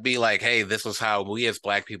we not be like, hey, this is how we as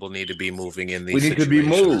black people need to be moving in We these need to be situations?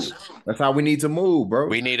 moved. That's how we need to move, bro.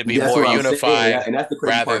 We need to be That's more what I'm saying, unified and that's the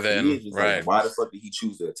crazy rather part for me than is just like, right, why the fuck did he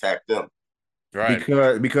choose to attack them? right.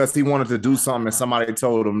 Because he wanted to do something and somebody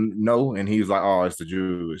told him no, and he was like, "Oh, it's the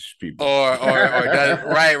Jewish people." Or does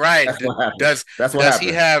right. That's what happened. Does That's what does he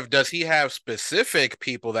happened. have specific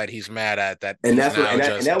people that he's mad at that And he's that's what, now and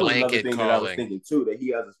just that was another blanket thing that I was calling? thinking too, that he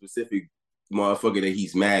has a specific motherfucker that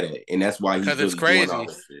he's mad at, and that's why he's Because it's really doing all crazy.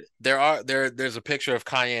 this shit. There's a picture of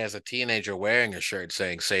Kanye as a teenager wearing a shirt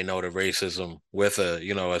saying "Say no to racism" with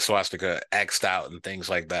a swastika xed out and things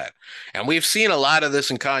like that. And we've seen a lot of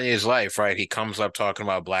this in Kanye's life, right? He comes up talking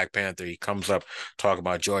about Black Panther. He comes up talking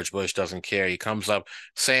about George Bush doesn't care. He comes up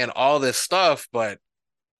saying all this stuff, but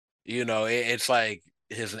it's like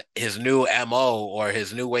his new MO or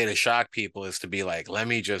his new way to shock people is to be like, let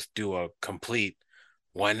me just do a complete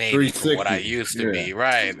 180 from what I 360. used to Yeah. be.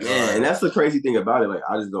 Right. Yeah, and that's the crazy thing about it. Like,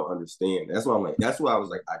 I just don't understand. That's why I'm like, that's why I was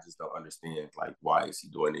like, I just don't understand. Like, why is he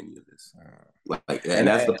doing any of this? And And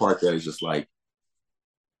that's the part that is just like,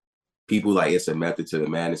 people like it's a method to the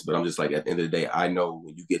madness. But I'm just like, at the end of the day, I know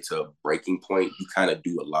when you get to a breaking point, you kind of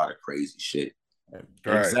do a lot of crazy shit.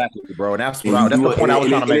 Right. exactly, bro. And that's And you that's do the it, point I was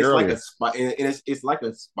trying to and make it's like earlier. it's like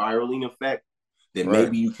a spiraling effect that Right.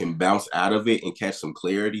 maybe you can bounce out of it and catch some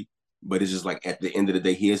clarity. But it's just like at the end of the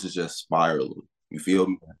day, his is just spiraling. You feel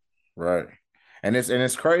me? Right. And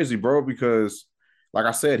it's crazy, bro, because like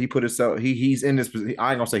I said, he put himself he's in this I ain't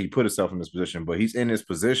gonna say he put himself in this position, but he's in this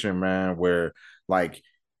position, man, where like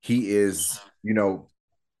he is,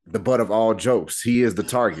 the butt of all jokes. He is the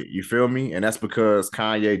target. You feel me? And that's because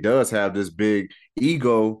Kanye does have this big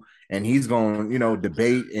ego and he's going to,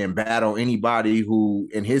 debate and battle anybody who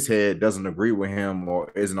in his head doesn't agree with him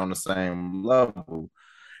or isn't on the same level.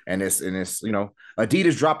 And it's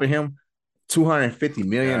Adidas dropping him Right. $250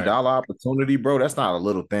 million opportunity, bro. That's not a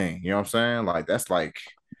little thing. You know what I'm saying? Like that's like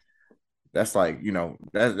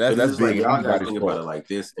But it's that's just like big in y'all gotta anybody's think about book. it like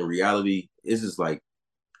this. In reality, it's just like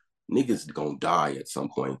niggas gonna die at some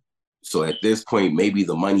point. So at this point, maybe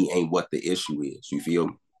the money ain't what the issue is. You feel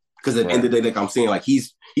me? Because at the end Right. of the day, like I'm saying, like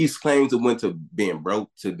he's claimed to went to being broke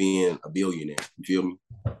to being a billionaire. You feel me?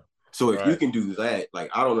 So if you Right. can do that, like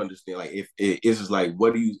I don't understand. Like if it's just like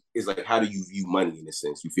what do you? It's like how do you view money in a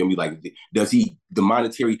sense? You feel me? Like does he the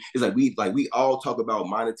monetary? It's like we all talk about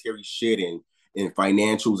monetary shit and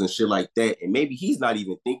financials and shit like that, and maybe he's not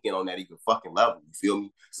even thinking on that even fucking level. You feel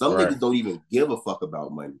me? Some Right. niggas don't even give a fuck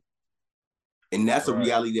about money, and that's a Right.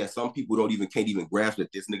 reality that some people can't even grasp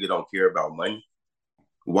that this nigga don't care about money.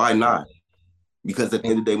 Why not? Because at the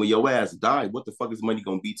end of the day, when your ass died, what the fuck is money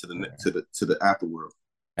gonna be to the afterworld?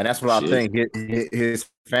 And that's what I Shit. think. His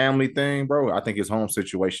family thing, bro. I think his home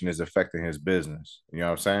situation is affecting his business. You know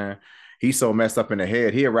what I'm saying? He's so messed up in the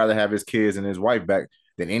head. He'd rather have his kids and his wife back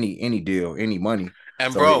than any deal, any money.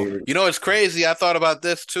 And So bro, it's crazy. I thought about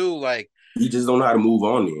this too. Like, He just don't know how to move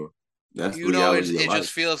on there. That's the reality of it life.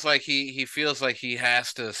 just feels like he feels like he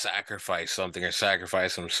has to sacrifice something or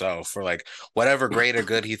sacrifice himself for like whatever greater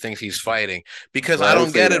good he thinks he's fighting. Because I Don't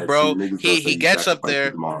don't say get it, that shit. bro. Niggas gonna He say you gets up sacrificed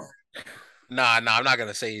your there. mom. Nah, I'm not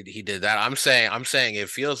gonna say he did that. I'm saying it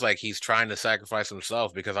feels like he's trying to sacrifice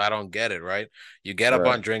himself because I don't get it, right? You get up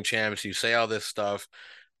right. on Drink Champs, you say all this stuff.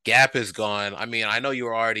 Gap is gone. I mean, I know you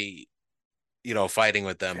were already, fighting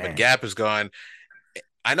with them, but Damn. Gap is gone.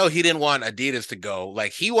 I know he didn't want Adidas to go.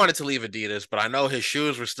 Like he wanted to leave Adidas, but I know his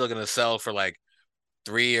shoes were still gonna sell for like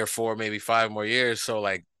 3 or 4, maybe 5 more years. So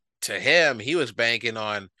like to him, he was banking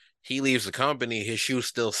on he leaves the company, his shoes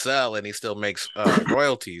still sell, and he still makes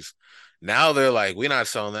royalties. Now they're like, we're not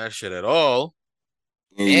selling that shit at all.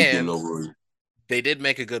 And you getting And over it. they did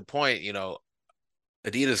make a good point.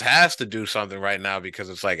 Adidas has to do something right now because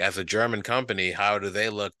it's like as a German company, how do they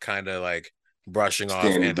look kind of like brushing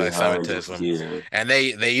off Standing behind it. anti-Semitism? Yeah. And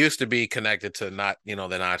they used to be connected to not, the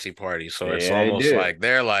Nazi party. So it's Yeah, they almost did. like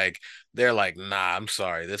they're like, nah, I'm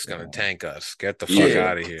sorry, this is gonna tank us. Get the fuck Yeah.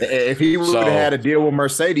 out of here. If he would have had So a deal with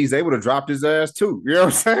Mercedes, they would have dropped his ass too. You know what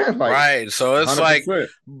I'm saying? Like right. 100%.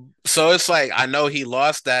 So it's like I know he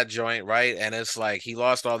lost that joint, right? And it's like he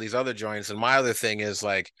lost all these other joints. And my other thing is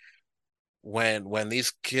like when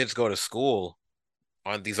these kids go to school,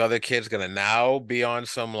 aren't these other kids gonna now be on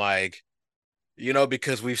some like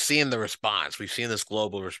because we've seen the response, we've seen this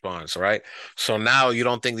global response, right? So now you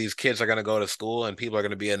don't think these kids are gonna go to school and people are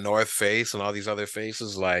gonna be in North Face and all these other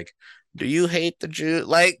faces like do you hate the Jew?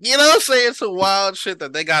 Like, you know what I'm saying? Some wild shit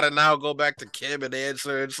that they gotta now go back to Kim and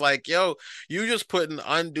answer. It's like, yo, you just putting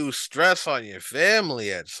undue stress on your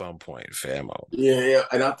family at some point, famo. Yeah,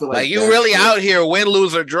 and I feel Like, like you really out here, win,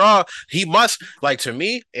 lose, or draw. He must, like, to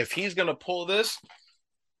me, if he's gonna pull this,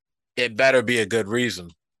 it better be a good reason.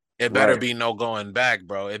 It better be no going back,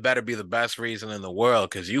 bro. It better be the best reason in the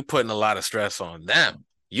world because you putting a lot of stress on them.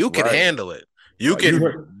 You can handle it. You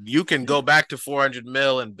can go back to 400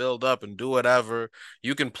 mil and build up and do whatever.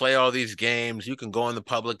 You can play all these games. You can go in the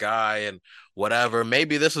public eye and whatever.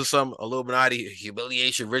 Maybe this is some Illuminati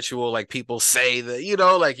humiliation ritual, like people say that, you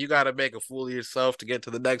know, like you got to make a fool of yourself to get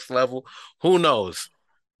to the next level. Who knows?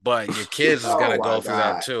 But your kids is gonna go through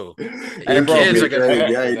that too. Your kids are gonna go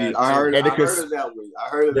through that too. I heard of that one. I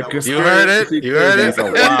heard of that one. You heard it? You heard it?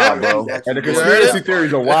 Are wild, bro. And the conspiracy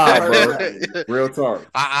theories are wild, bro. Real talk.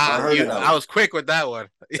 I was quick with that one.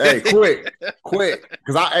 Hey, quick,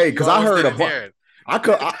 because I heard a bunch. I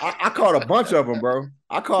caught a bunch of them, bro.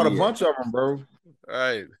 I caught a bunch of them, bro.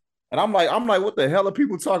 Right. And I'm like, what the hell are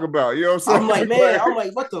people talking about? You know what I'm saying? I'm like, man,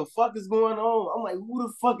 what the fuck is going on? I'm like, who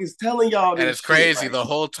the fuck is telling y'all this? And it's crazy. Like, the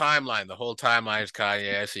whole timeline is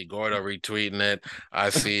Kanye. I see Gordo retweeting it. I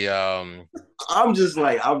see I'm just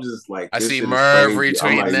like I see Merv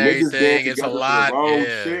retweeting like, everything. It's a lot.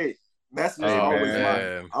 Yeah. Shit. That's just always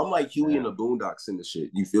my. I'm like Huey in the Boondocks and the shit.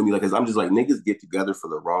 You feel me? Like, cause I'm just like niggas get together for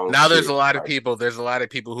the wrong. Now shit. There's a lot of people. There's a lot of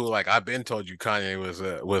people who like I've been told you Kanye was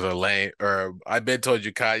a lame, or I've been told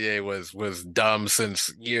you Kanye was dumb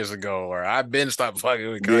since years ago, or I've been stopped fucking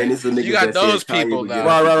with Kanye. Yeah, you got those people now.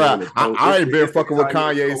 Right. I ain't been fucking with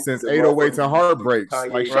Kanye since 808s and Heartbreaks.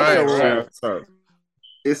 Like, right.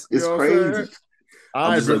 It's crazy.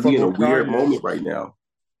 I'm just like in a weird moment right now.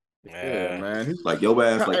 Yeah, man. Like your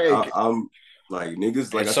ass, like I'm like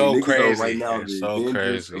niggas, like it's I so said, crazy. Niggas right now. It's so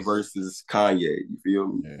crazy versus Kanye. You feel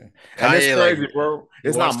me? Yeah. And it's crazy, like, bro.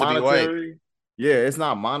 It's not monetary. Yeah, it's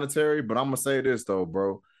not monetary, but I'm gonna say this though,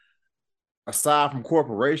 bro. Aside from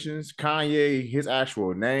corporations, Kanye, his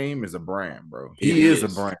actual name is a brand, bro. He is a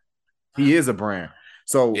brand. He is a brand.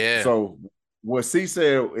 So what C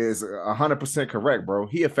said is 100% correct, bro.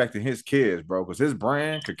 He affected his kids, bro, because his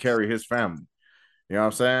brand could carry his family. You know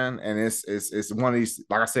what I'm saying? And it's one of these,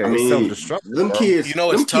 like I said, it's self-destructive. Them kids, you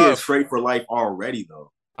know, it's tough. Kids straight for life already,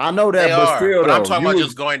 though. I know that, but still, I'm talking about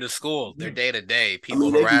just going to school. They're day to day. People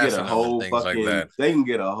harassing them and things like that. They can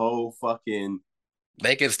get a whole fucking.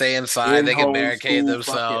 They can stay inside. They can barricade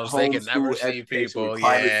themselves. They can never see people.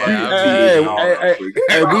 Hey,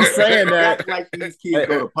 we saying that like these kids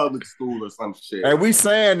go to public school or some shit. And we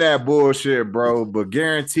saying that bullshit, bro. But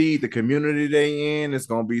guaranteed, the community they in is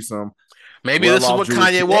gonna be some. Maybe this is what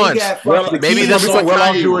Kanye wants. Maybe this is what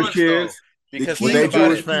Kanye Jewish kids because with their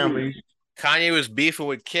Jewish family. Kanye was beefing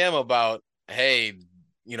with Kim about, hey,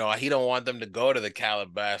 you know, he don't want them to go to the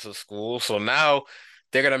Calabasas school, so now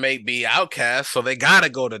they're gonna be outcasts, so they gotta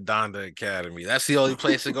go to Donda Academy. That's the only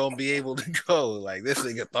place they're gonna be able to go. Like, this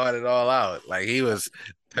nigga thought it all out. Like, he was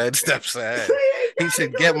 10 steps ahead. He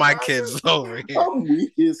said, "Get my kids over here." I'm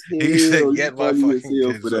weak as hell. He said, "Get my fucking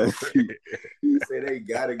kids over here." He said they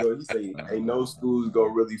gotta go. He said, "Ain't no schools gonna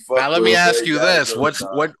really fuck." Now let me ask you this: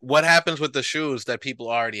 what happens with the shoes that people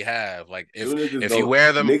already have? Like, if you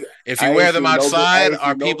wear them, outside,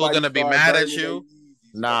 are people gonna be mad at you?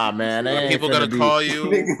 Nah, man. Are people gonna call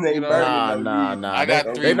you? Nah. I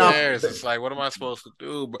got 3 pairs. It's like, what am I supposed to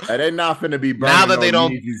do, bro? They not finna be burning now that they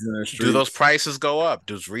don't. Do those prices go up?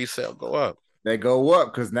 Does resale go up? They go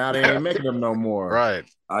up because now they ain't making them no more. Right.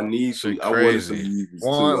 I need some. Crazy.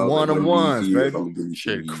 One-on-ones, baby.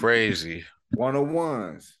 Shit, crazy.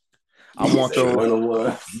 One-on-ones. I want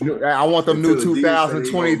those. I want them new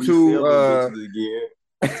 2022.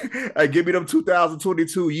 Hey, give me them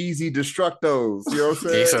 2022 Yeezy Destructos. You know what I'm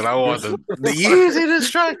saying? He said, "I want the Yeezy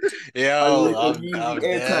Destruct." Yo, I'm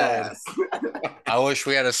dead. I wish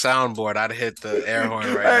we had a soundboard. I'd hit the air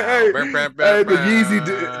horn right now.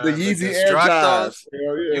 The Yeezy Destructos.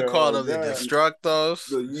 Yeah, you call them the Destructos?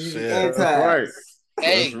 The Yeezy right.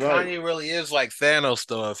 Hey, Kanye really is like Thanos,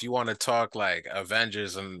 though. If you want to talk like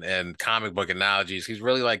Avengers and comic book analogies, he's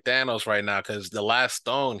really like Thanos right now because the last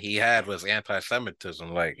stone he had was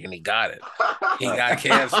anti-Semitism, like, and he got it. He got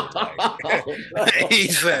canceled. Like, he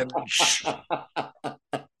said,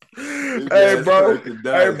 "Hey, bro,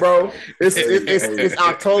 it's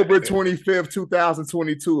October 25th,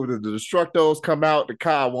 2022. The Destructos come out. The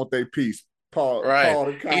Kyle want their piece." Paul,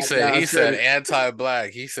 he said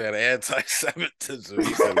anti-black. He said anti-Semitism.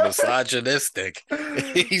 He said misogynistic.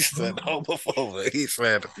 He said homophobic. He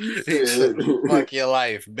said fuck your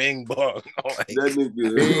life. Bing bong. Like, that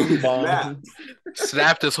nigga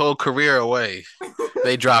snapped his whole career away.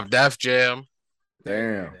 They dropped Def Jam.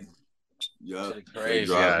 Damn. Yeah, they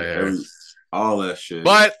Crazy out dropped here. all that shit.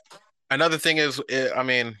 But another thing is, I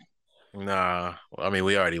mean, nah. I mean,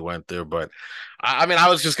 we already went there, but I mean, I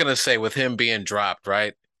was just gonna say with him being dropped,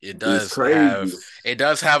 right? It's crazy. It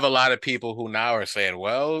does have a lot of people who now are saying,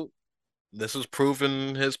 well, this is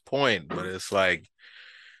proving his point, but it's like,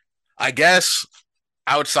 I guess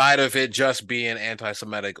outside of it just being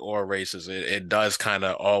anti-Semitic or racist, it does kind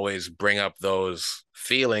of always bring up those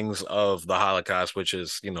feelings of the Holocaust, which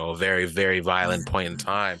is, a very, very violent point in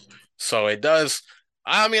time. So it does.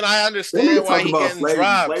 I mean, I Then we understand why talk he about getting slavery.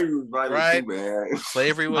 dropped, Slavery was violent right? too, man.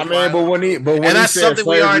 Slavery I was mean, but violent when he too, but when and he that's said something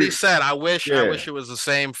we already slavery, said. I yeah. wish it was the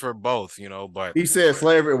same for both, but He said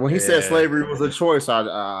slavery. When he said yeah, slavery was a choice, I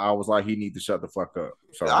was like, he need to shut the fuck up.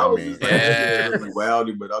 So I I was mean, just like, that shit yeah. really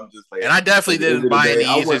wildy, but I'm just like, And I definitely at the end didn't of the buy day, any I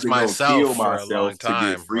Yeezys wasn't gonna myself kill for a long myself to get time,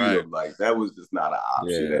 right? freedom. Like that was just not an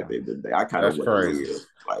option yeah, at the end of the day. I kind of that's want to crazy. live.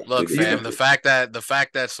 Like, Look, nigga, fam, fuck the it.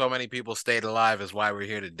 fact that so many people stayed alive is why we're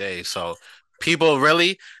here today. So people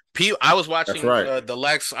really, I was That's watching right.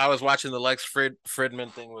 I was watching the Lex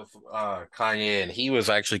Fridman thing with Kanye, and he was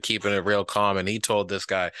actually keeping it real calm. And he told this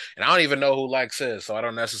guy, and I don't even know who Lex is, so I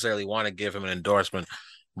don't necessarily want to give him an endorsement,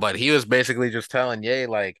 but he was basically just telling Ye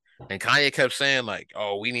like, and Kanye kept saying like,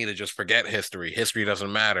 "Oh, we need to just forget history. History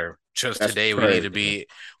doesn't matter. Just That's today, crazy.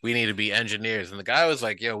 we need to be engineers." And the guy was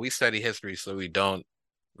like, "Yo, we study history so we don't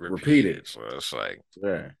Repeat repeat it. it." So it's like,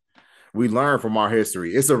 Yeah, we learn from our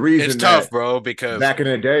history. It's a it's reason tough, that bro, because back in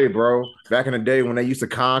the day, when they used to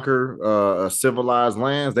conquer civilized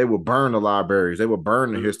lands, they would burn the libraries, they would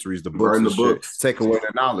burn the histories, the books Burn and the shit, books. take away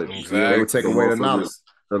the knowledge. They would exactly. take So away the knowledge.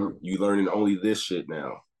 motherfuckers, you learning only this shit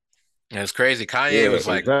now. And it's crazy. Kanye Yeah, was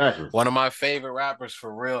like exactly. one of my favorite rappers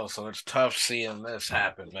for real. So it's tough seeing this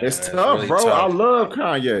happen, It's man. It's tough, really bro. I tough. love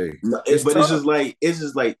Kanye. No, It's but tough.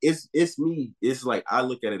 it's me. It's like I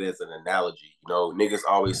look at it as an analogy. Niggas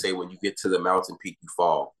always say when you get to the mountain peak, you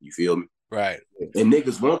fall. You feel me? Right. And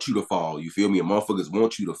niggas want you to fall. You feel me? And motherfuckers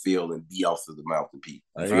want you to fail and be off of the mountain peak.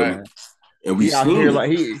 You feel Right. me? And we He out here seen it. like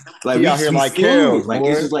he Like he we out here like seen it. Kels, Like it's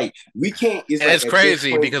boy. just like we can't. It's And like it's at this crazy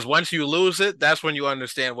point, because once you lose it, that's when you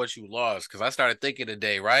understand what you lost. Because I started thinking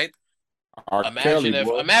today, right? R. Kelly,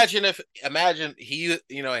 boy. Imagine he,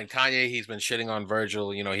 and Kanye, he's been shitting on Virgil.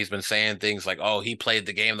 He's been saying things like, "Oh, he played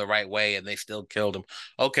the game the right way, and they still killed him."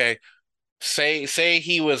 Okay, say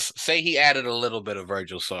he added a little bit of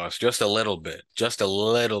Virgil sauce, just a little bit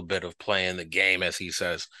of playing the game, as he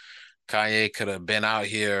says. Kanye could have been out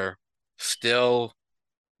here still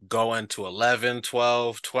going to 11,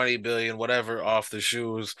 12, 20 billion, whatever off the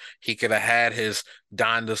shoes. He could have had his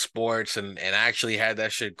Donda Sports and actually had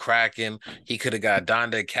that shit cracking. He could have got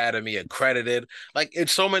Donda Academy accredited. Like,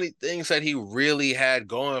 it's so many things that he really had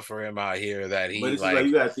going for him out here that but he it's just like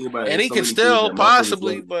you like, gotta think about it. and There's he so can many things still that motherfuckers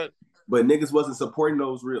possibly, wasn't, but but niggas wasn't supporting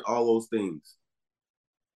all those things.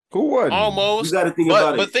 Who wasn't? You almost. got to think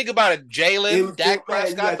about But it. think about it. Jalen, Dak Man,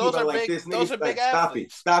 you got Prescott, to think those about are it like big. this. Those Niggas are big like stop it,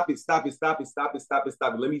 athletes. stop it, stop it, stop it, stop it, stop it,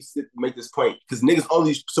 stop it. Let me make this point because niggas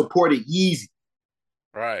only supported Yeezy.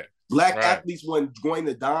 Right. Black Right. athletes wasn't going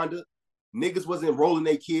to Donda. Niggas wasn't enrolling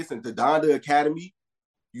their kids into Donda Academy.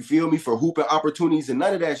 You feel me? For hooping opportunities and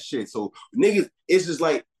none of that shit. So niggas, it's just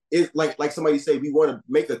like it's like somebody say we want to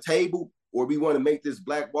make a table or we want to make this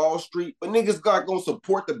Black Wall Street, but niggas got gonna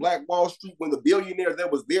support the Black Wall Street when the billionaire that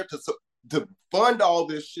was there to fund all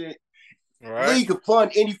this shit. Right. He could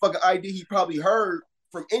fund any fucking idea he probably heard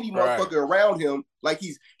from any motherfucker around him. Like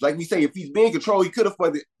we say, if he's being controlled, he could have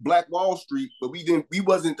funded Black Wall Street, but we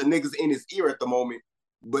wasn't the niggas in his ear at the moment.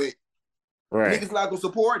 But niggas not gonna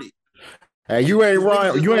support it. Hey, you ain't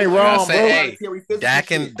wrong. You ain't wrong, bro. Hey,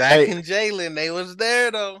 Dak and Jalen, they was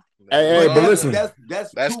there though. Hey, but listen, that's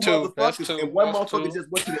two motherfuckers, and one motherfucker just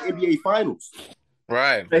went to the NBA Finals.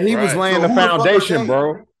 Right. He was laying the foundation,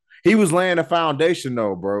 bro. He was laying the foundation,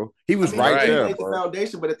 though, bro. He was right there, bro. The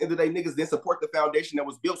foundation, but at the end of the day, niggas didn't support the foundation that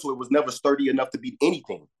was built, so it was never sturdy enough to beat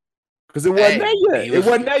anything. Because it wasn't there yet. It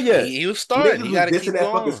wasn't there yet. He was starting. Niggas was dissing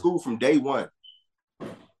that fucking school from day one.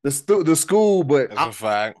 The school, but that's a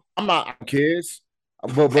fact. I'm not kids.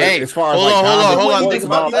 But hey, as far as hold on. Think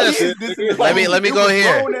about this. Let me go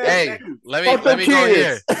here. Hey, let me go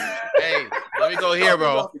here. Hey, let me go here,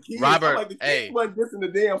 bro. Robert, like hey, wasn't dissing the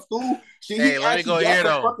damn school. Hey, let me go here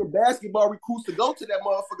though. Fucking basketball recruits to go to that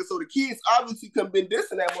motherfucker, so the kids obviously couldn't been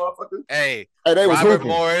dissing that motherfucker. Hey, they was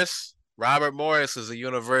Robert Morris is a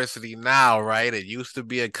university now, right? It used to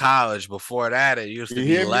be a college. Before that, it used to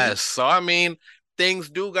be less. So I mean, things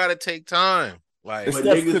do gotta take time. Like, but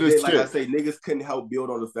niggas, like I say, niggas couldn't help build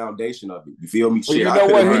on the foundation of it. You feel me? Shit, well, you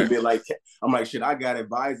know I could have been like, I'm like, shit. I got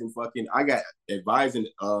advising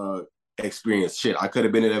experience. Shit, I could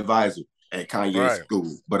have been an advisor at Kanye's Right. school,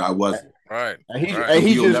 but I wasn't. Right. And he Right. and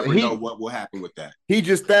he You'll just never know what will happen with that. he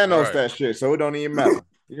just Thanos Right. that shit, so it don't even matter.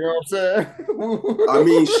 You know what I'm saying? I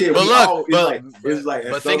mean, shit. But We look, all it's like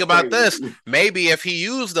but it's think so about crazy. this. Maybe if he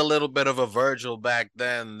used a little bit of a Virgil back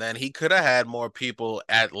then he could have had more people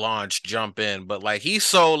at launch jump in. But like he's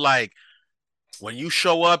so like when you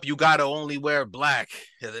show up, you gotta only wear black.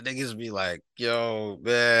 And the niggas be like, yo,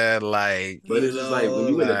 man, like, But you it's just like when know,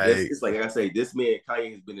 you in a like, it's like I say, this man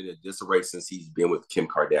Kanye has been in a disarray since he's been with Kim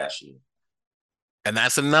Kardashian. and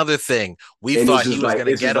that's another thing. We And thought he was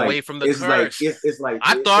gonna get away from the curse.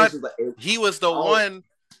 I thought he was the one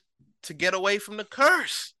to get away from the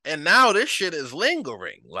curse. And now this shit is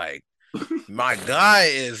lingering. Like, my guy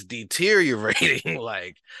is deteriorating.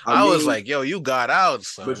 Like, I was like, yo, you got out,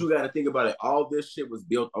 son. But you got to think about it. All this shit was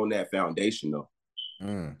built on that foundation, though.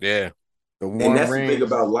 Yeah. And that's the thing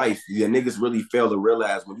about life. Yeah, niggas really fail to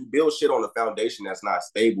realize when you build shit on a foundation that's not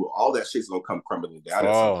stable, all that shit's gonna come crumbling down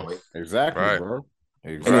at some point. Exactly, bro.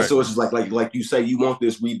 Exactly. And then, so it's just like you say, you want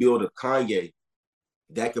this rebuild of Kanye.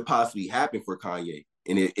 That could possibly happen for Kanye.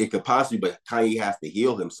 And it could possibly, but Kanye has to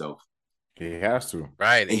heal himself. He has to.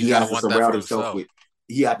 Right. And he has to surround himself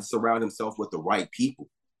with the right people.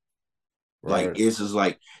 Right. Like it's just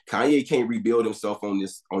like Kanye can't rebuild himself on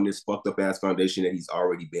this fucked up ass foundation that he's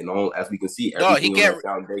already been on. As we can see, everything on that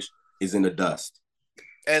foundation is in the dust.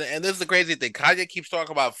 And this is the crazy thing. Kanye keeps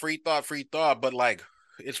talking about free thought, but like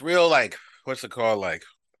it's real like what's it called? Like,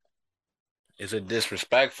 is it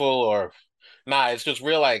disrespectful or nah, it's just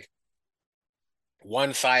real like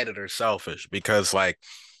one-sided or selfish because like,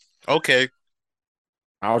 okay.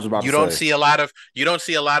 I was about you don't see a lot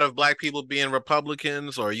of black people being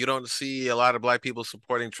Republicans, or you don't see a lot of black people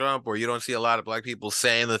supporting Trump, or you don't see a lot of black people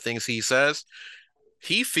saying the things he says.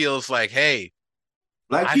 He feels like, hey,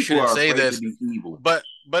 black people shouldn't say this. To be evil. But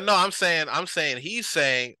no, I'm saying he's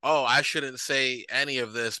saying, oh, I shouldn't say any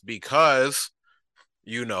of this because,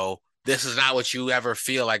 you know, this is not what you ever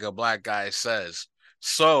feel like a black guy says.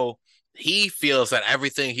 So he feels that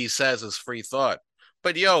everything he says is free thought.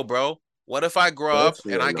 But yo, bro, what if I grow up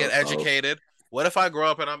and I get educated? What if I grow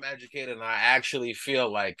up and I'm educated and I actually feel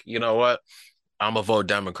like, you know what? I'm gonna vote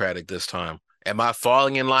Democratic this time. Am I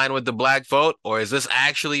falling in line with the black vote, or is this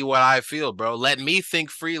actually what I feel, bro? Let me think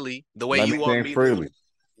freely the way you want me to.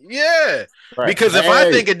 Yeah. Right. Because if I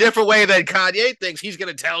think a different way than Kanye thinks, he's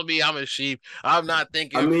gonna tell me I'm a sheep. I'm not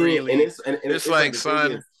thinking freely. And it's like,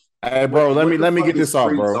 son. Hey, bro, let me get this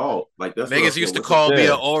off, bro. Like that's niggas used to call me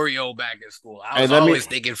an Oreo back in school. I was always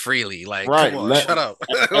thinking freely. Like, come on, shut up.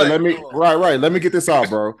 Let me get this off,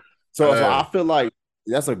 bro. So I feel like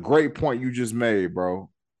that's a great point you just made,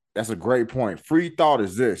 bro. That's a great point. Free thought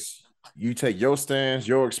is this: you take your stance,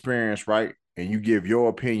 your experience, right, and you give your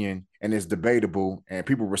opinion, and it's debatable, and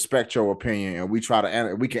people respect your opinion, and we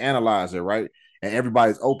can analyze it, right, and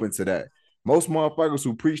everybody's open to that. Most motherfuckers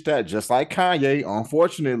who preach that, just like Kanye,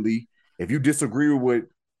 unfortunately, if you disagree with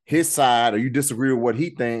his side or you disagree with what he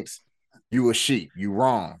thinks, you a sheep. You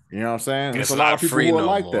wrong. You know what I'm saying? There's a lot of people who are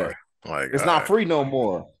like that. Like, it's not free no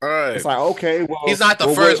more. Right. It's like, okay, well, he's not the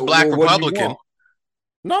first black Republican.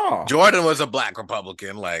 No, Jordan was a black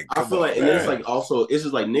Republican. Like, I feel like, and it's like also, it's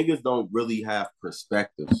just like niggas don't really have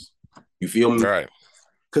perspectives. You feel me? Right.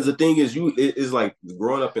 Because the thing is, it's like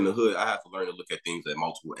growing up in the hood, I have to learn to look at things at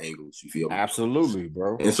multiple angles. You feel me? Absolutely,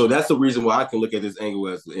 bro. And so that's the reason why I can look at this angle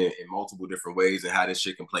as in multiple different ways, and how this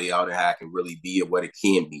shit can play out, and how it can really be and what it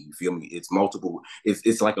can be. You feel me? It's multiple.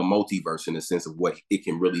 It's like a multiverse in the sense of what it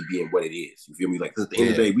can really be and what it is. You feel me? Like, because at the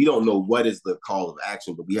end of the day, we don't know what is the call of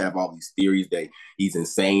action, but we have all these theories that he's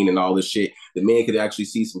insane and all this shit. The man could actually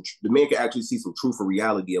see some truth or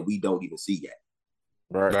reality that we don't even see yet.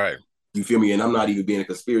 Right. You feel me? And I'm not even being a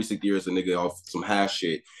conspiracy theorist or nigga off some hash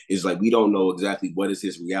shit. It's like we don't know exactly what is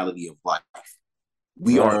his reality of life.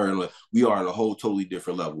 We are on a whole totally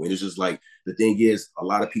different level. And it's just like the thing is, a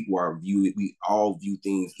lot of people we all view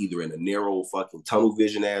things either in a narrow fucking tunnel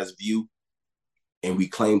vision ass view, and we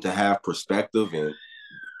claim to have perspective and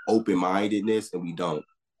open-mindedness, and we don't.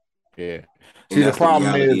 Yeah. See, the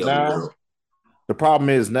problem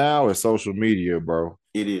is now is social media, bro.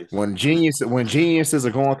 It is. When geniuses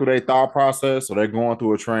are going through their thought process, or they're going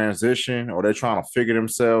through a transition, or they're trying to figure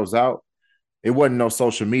themselves out, it wasn't no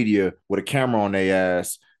social media with a camera on their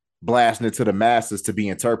ass blasting it to the masses to be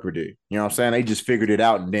interpreted. You know what I'm saying? They just figured it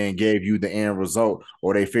out and then gave you the end result,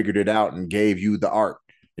 or they figured it out and gave you the art.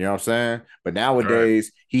 You know what I'm saying? But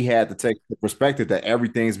nowadays, he had to take the perspective that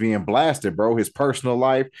everything's being blasted, bro. His personal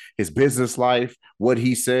life, his business life, what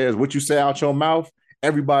he says, what you say out your mouth,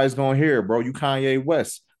 everybody's gonna hear it, bro. You Kanye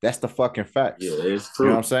West. That's the fucking facts. Yeah, it's true. You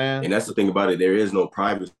know what I'm saying? And that's the thing about it. There is no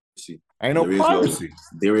privacy. Ain't no There is no privacy.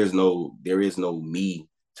 there is no me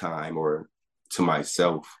time or to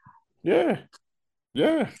myself. Yeah.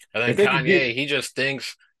 Yeah. And then If they could get Kanye, he just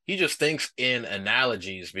thinks in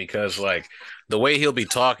analogies because like the way he'll be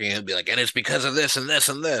talking, he'll be like, and it's because of this and this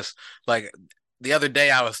and this. Like the other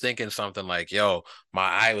day I was thinking something like, yo, my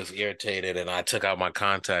eye was irritated and I took out my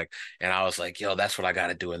contact and I was like, yo, that's what I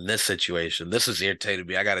gotta do in this situation. This is irritated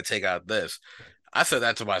me. I gotta take out this. I said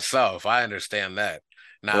that to myself. I understand that.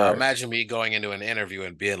 Now right. imagine me going into an interview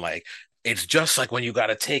and being like, it's just like when you got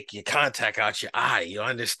to take your contact out your eye. You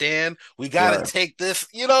understand? We got to Right. take this.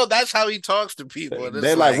 You know, that's how he talks to people. And it's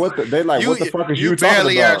They like like, what the they like what the fuck is you you talking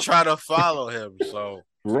barely are about? trying to follow him. So,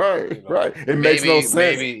 Right, you know, right. It makes no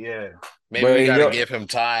sense. yeah. Maybe But we in got to your give him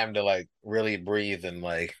time to like really breathe and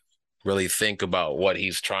like really think about what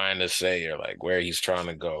he's trying to say or like where he's trying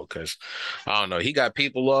to go. Cause I don't know. He got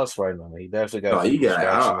people lost right now. He definitely No, got he people got.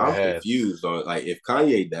 scratching their I'm head. confused on like if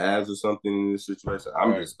Kanye dies or something in this situation.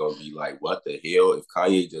 I'm Right. just gonna be like, what the hell? If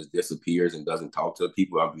Kanye just disappears and doesn't talk to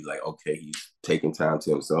people, I'll be like, okay, he's taking time to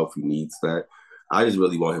himself. He needs that. I just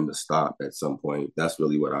really want him to stop at some point. That's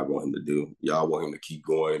really what I want him to do. Y'all want him to keep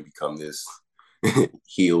going and become this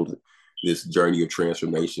healed, this journey of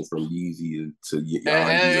transformation from Yeezy to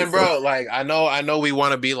Yandi or And something. bro, like I know we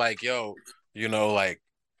want to be like, yo, you know, like,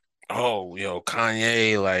 oh,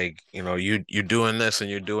 Kanye, like, you're doing this and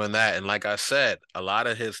you're doing that. And like I said, a lot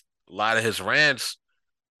of his rants,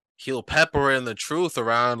 he'll pepper in the truth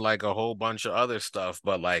around like a whole bunch of other stuff.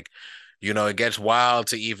 But like, it gets wild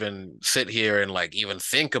to even sit here and like even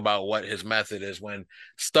think about what his method is when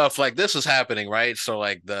stuff like this is happening, right? So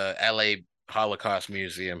like the LA Holocaust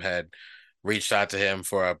Museum had reached out to him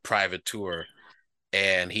for a private tour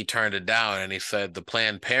and he turned it down and he said the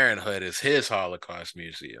Planned Parenthood is his Holocaust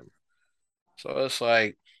museum. So it's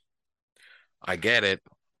like, I get it.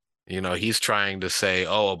 He's trying to say,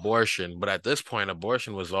 oh, abortion. But at this point,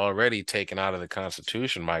 abortion was already taken out of the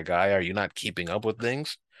Constitution, my guy. Are you not keeping up with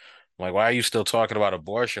things? Like, why are you still talking about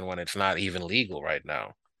abortion when it's not even legal right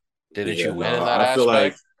now? Didn't Yeah, you win no, in that I feel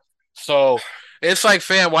like aspect? So it's like,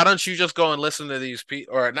 fam, why don't you just go and listen to these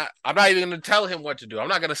people? Or not, I'm not even going to tell him what to do. I'm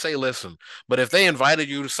not going to say listen. But if they invited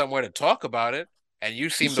you to somewhere to talk about it and you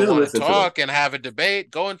you seem to should have want to listened to them. talk and have a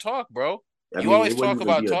debate, go and talk, bro. I You mean, always it wouldn't talk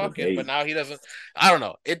even about be a talking, but debate. now he doesn't. I don't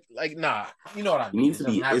know. It like, nah, you know what I He mean. needs It to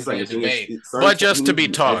doesn't be. have to It's be like a the thing is, debate, certain but stuff he just to needs be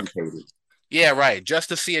to be talk. educated. Yeah, right. Just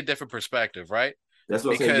to see a different perspective, right? That's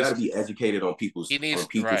what I'm saying. You got to Because be educated on he needs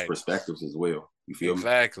people's right. perspectives as well. You feel me?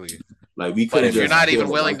 Exactly. Like we But couldn't if you're just not even kill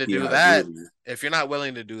a willing life to do being that, ideally.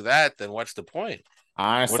 then what's the point?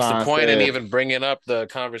 What's the Einstein point in said, even bringing up the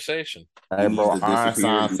conversation? He hey needs bro, to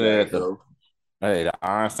disappear and Einstein be back, said though. the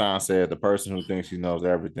Einstein said the person who thinks he knows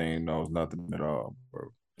everything knows nothing at all, bro.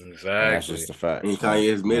 And that's just Exactly. the facts, And man.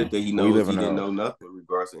 Kanye admitted that he We knows live he in didn't a know nothing in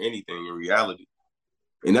regards to anything in reality.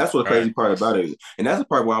 And that's what the Right. crazy part about it. And that's the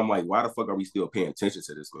part where I'm like, why the fuck are we still paying attention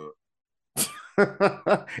to this man?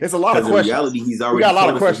 it's a lot of Because in questions. reality, he's We got already a lot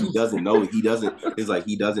of told us that he questions. doesn't know. He doesn't. It's like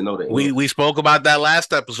he doesn't know the We answer. spoke about that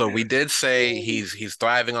last episode. We did say he's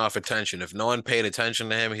thriving off attention. If no one paid attention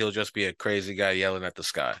to him, he'll just be a crazy guy yelling at the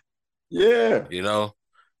sky. Yeah. You know?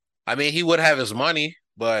 I mean, he would have his money,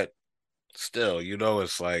 but still,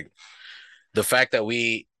 it's like the fact that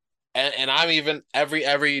and I'm even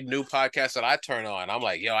every new podcast that I turn on, I'm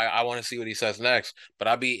like, yo, I want to see what he says next. But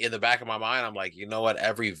I'll be in the back of my mind, I'm like, you know what?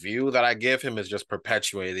 Every view that I give him is just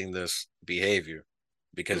perpetuating this behavior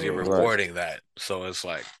because you're Mm-hmm. Right. rewarding that. So it's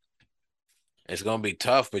like it's gonna be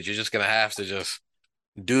tough, but you're just gonna have to just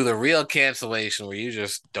do the real cancellation where you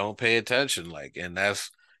just don't pay attention. Like, and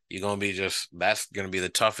that's gonna be the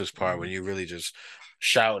toughest part when you really just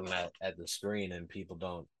shouting at the screen and people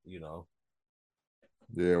don't,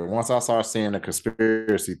 Yeah. Once I start seeing the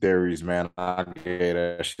conspiracy theories, man, I gave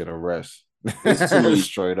that shit a rest. It's too many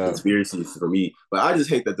Straight up. conspiracies for me. But I just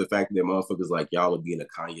hate that the fact that motherfuckers like y'all would be in a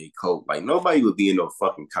Kanye cult. Like nobody would be in no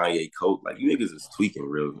fucking Kanye cult. Like you niggas is tweaking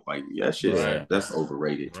real. Like yeah, shit is right, that's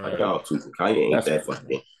overrated. Like right, y'all tweaking. Kanye ain't That's that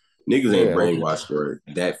fucking niggas ain't yeah. brainwashed or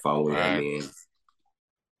that following that right. man.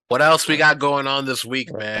 What else we got going on this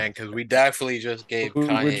week, man? Because we definitely just gave What you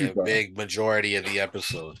Kanye a got? big majority of the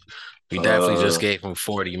episode. We definitely just Uh gave him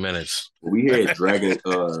 40 minutes. we had Dragon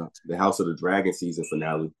the House of the Dragon season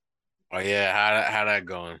finale. Oh yeah, how that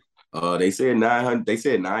going? They said 900. They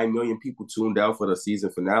said 9 million people tuned out for the season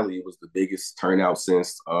finale. It was the biggest turnout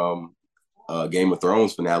since Game of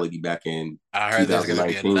Thrones finale back in I heard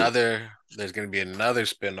 2019. there's gonna be another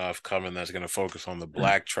spinoff coming that's gonna focus on the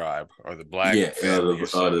Black tribe or the Black Yeah, family or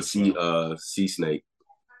something. sea snake.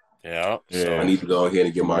 Yeah. I Yeah. So need to go ahead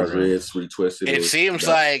and get my Marvin. dreads retwisted. it And seems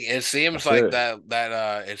got, like That's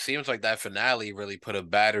it. it seems like that finale really put a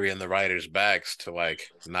battery in the writers' backs to like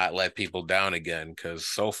not let people down again. Because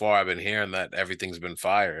so far I've been hearing that everything's been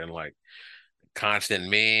fire and like constant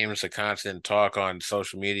memes, a constant talk on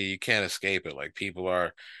social media. You can't escape it. Like people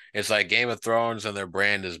are, it's like Game of Thrones and their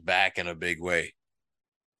brand is back in a big way.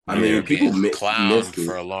 I They were mean, people getting clowned missed it.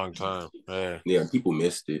 for a long time. Yeah, Yeah, people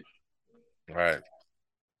missed it. right.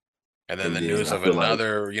 And then And the then news I of feel like,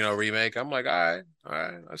 another, remake. I'm like, all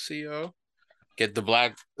right, I see you. Get the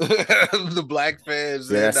black, the black fans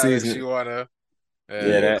Yeah, in that now that season. you wanna. Yeah,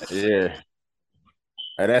 Yeah, yeah, that.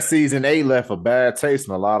 And that season 8 left a bad taste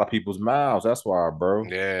in a lot of people's mouths. That's why, bro.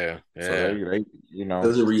 yeah, So yeah.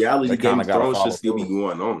 because in reality, they Game kind of of got to Thrones should follow still be through.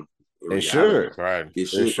 going on. In They reality, should. Right. They it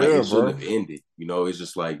should, shouldn't bro. have ended. It's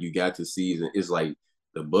just like you got to season. It's like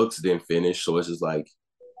the books didn't finish, so it's just like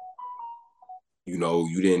you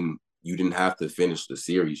didn't have to finish the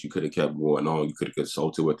series. You could have kept going on. You could have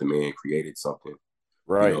consulted with the man, created something.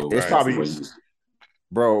 Right. It's Right. probably,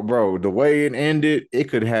 bro, the way it ended, it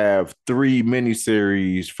could have 3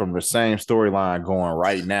 miniseries from the same storyline going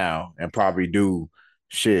right now and probably do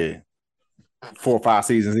shit 4 or 5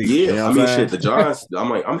 seasons each. You Yeah, know I what mean, I'm shit.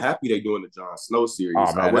 saying? I'm happy they doing the Jon Snow Oh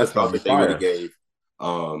series. I man, would that's have gonna thought be that they would have fire. gave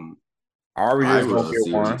um Arya's gonna Ira a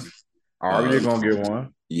get one. series. Arya's Um, gonna get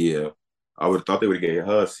one. yeah, I would have thought they would have gave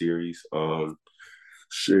her a series.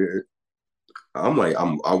 Shit. I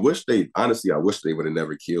wish I wish they would have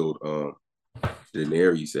never killed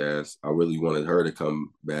Daenerys ass. I really wanted her to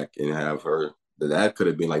come back and have her. That could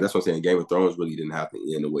have been like that's what I'm saying. Game of Thrones really didn't have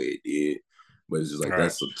to end the way it did, but it's just like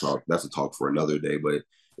Right. that's a talk for another day. But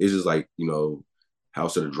it's just like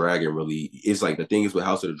House of the Dragon really. It's like the thing is with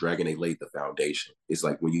House of the Dragon, they laid the foundation. It's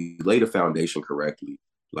like when you lay the foundation correctly,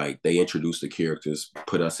 like they introduced the characters,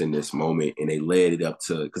 put us in this moment, and they led it up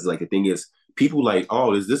to because like the thing is. People like,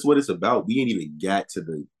 oh, is this what it's about? We ain't even got to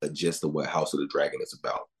the gist of what House of the Dragon is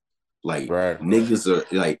about. Like Right. niggas are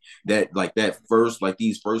like that first like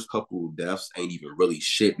these first couple of deaths ain't even really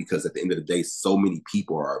shit because at the end of the day, so many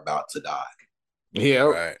people are about to die. Yeah.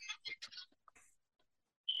 Right.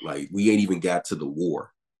 Like we ain't even got to the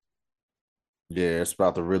war. Yeah, it's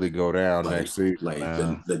about to really go down Like next season, like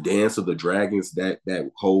man. the dance of the dragons, that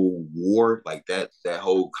whole war, like that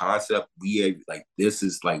whole concept, like this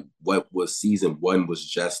is like what was season one was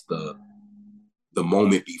just the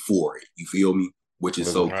moment before it. You feel me? Which is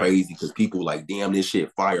so Right. crazy because people like, damn, this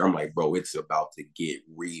shit fire. I'm like, bro, it's about to get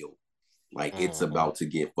real. Like it's Mm-hmm. about to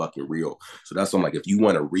get fucking real. So that's why I'm like, if you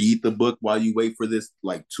want to read the book while you wait for this,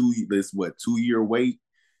 like 2 year wait,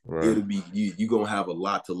 Right. it'll be you gonna have a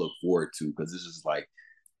lot to look forward to because this is like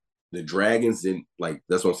the dragons and like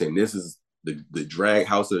that's what I'm saying. This is the drag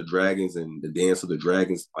House of the Dragons and the Dance of the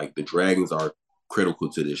Dragons. Like the dragons are critical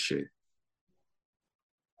to this shit.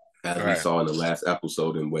 As we Right. saw in the last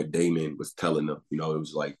episode and what Damon was telling them, it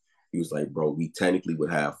was like he was like, bro, we technically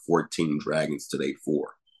would have 14 dragons today, 4.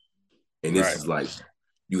 And this Right. is like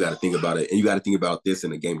you got to think about it, and you got to think about this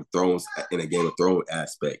in a Game of Thrones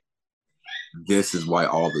aspect. This is why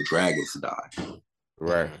all the dragons die.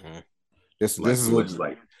 Right. Mm-hmm. This Like is so, what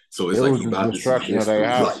so it it's like was you the about to see destruction of their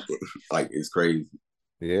history, house. like it's crazy.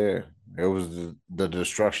 Yeah, it was the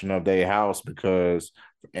destruction of their house because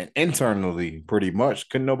and internally, pretty much,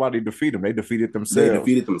 couldn't nobody defeat them. They defeated They themselves,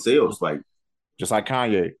 defeated themselves. Like just like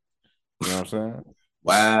Kanye. You know what I'm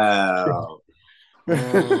wow,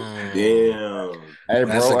 Mm. damn, saying? Hey,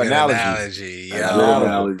 That's a bro, good analogy, analogy, a good yo.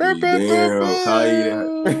 analogy. analogy. Damn,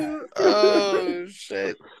 Kanye, Oh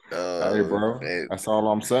shit. Hey, Oh bro, shit. that's all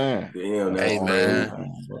I'm saying. damn, That's that's Hey all I'm crazy. man.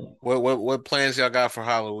 saying, bro. What plans y'all got for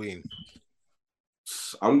Halloween?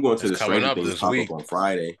 I'm going to It's the coming Stranger up Things this pop up week. on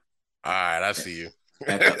Friday All right, I see you.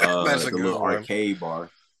 at That's a the good little one. arcade bar.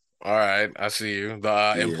 All right, I see you.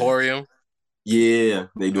 The Yeah, Emporium. yeah,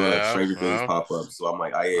 they doing a Yeah, Stranger Things yeah, pop up. So I'm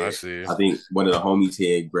like, I see you. I think one of the homies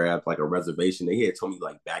had grabbed like a reservation. They had told me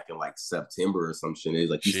like back in like September or some shit. They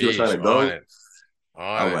was like, you still trying Sheesh, to on go? it,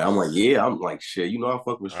 on it. I'm like, yeah. I'm like, shit. I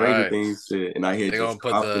fuck with All Stranger right. Things shit, and I had They just gonna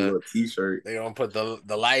put copped a the little T-shirt, they gonna put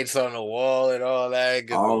the lights on the wall and all that.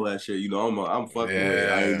 Get all the that shit. I'm fucking with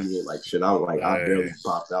it. I ain't yeah, even like shit. I'm like, I barely yeah.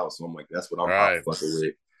 popped out, so I'm like, that's what I'm Right, fucking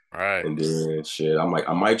with. right, And then shit, I'm like,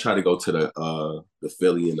 I might try to go to the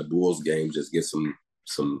Philly and the Bulls game, just get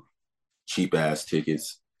some cheap ass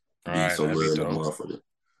tickets, be right. That'd be somewhere in the dope. motherfucker.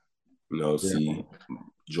 Yeah, See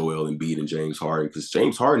Joel Embiid and James Harden because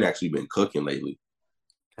James Harden actually been cooking lately.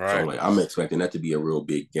 So Right. I'm expecting that to be a real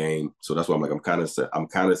big game. So that's why I'm like, I'm kind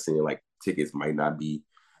of seeing like tickets might not be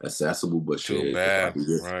accessible, but Too shit, bad.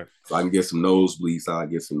 Right, if I can get some nosebleeds, I'll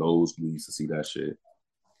get some nosebleeds to see that shit.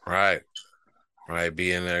 right. Might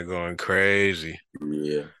be in there going crazy.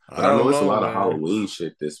 Yeah, but I I know don't it's a know, lot of man. Halloween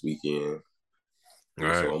shit this weekend. And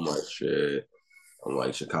Right. so I'm like, shit. I'm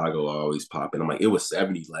like, Chicago always popping. I'm like, it was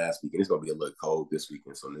 70s last weekend. It's gonna be a little cold this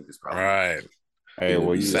weekend, so niggas probably Right. Hey, it'll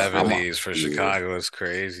well, be like, I'm 70s for yeah. Chicago is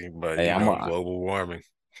crazy, but hey, you I'm know, a, global warming.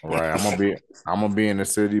 right. I'm gonna be in the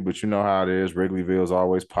city, but you know how it is. Wrigleyville's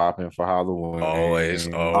always popping for Always,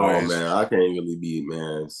 Halloween. Oh always. man, I can't really be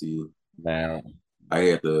man. See, Man, I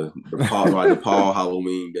had the Paul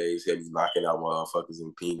Halloween days had me knocking out motherfuckers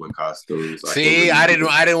in penguin costumes. I can't See, really do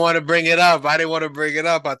it. I didn't want to bring it up. I didn't want to bring it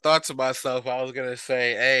up. I thought to myself, I was gonna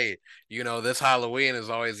say, hey, you know, this Halloween is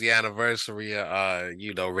always the anniversary of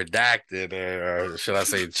you know, redacted or should I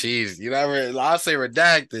say cheese? You know, I'll say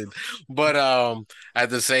redacted. But at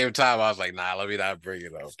the same time, I was like, nah, let me not bring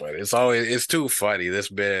it up. But it's too funny. This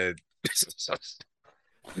man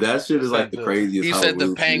That shit is like said the craziest he sent the Halloween to me.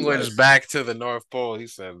 Like penguins back to the North Pole. He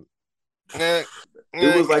said, eh, it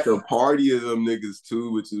eh. was like a party of them niggas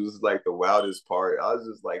too, which was like the wildest part. I was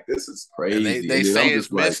just like, this is And crazy. they And then say I'm it's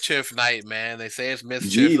just like, mischief night, man. They say it's gee,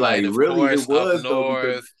 mischief like night. Of really it course, up was though,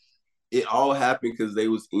 because north. it all happened because they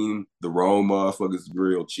was eating the wrong motherfuckers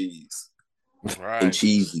grilled cheese and Right,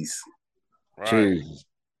 cheesies. right. cheese.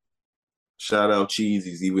 Shout out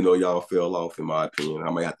cheesies, even though y'all fell off in my opinion. I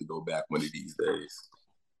might have to go back one of these days.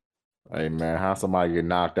 Hey man, how somebody get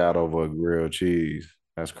knocked out over a grilled cheese?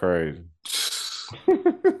 That's crazy.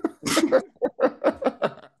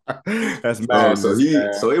 That's Oh, so madness, he,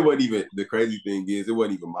 man. so it wasn't even the crazy thing is it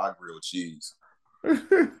wasn't even my grilled cheese,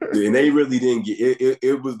 and they really didn't get it.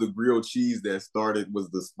 It was the grilled cheese that started was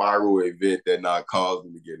the spiral event that not caused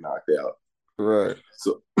him to get knocked out. Right.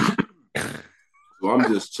 So, so I'm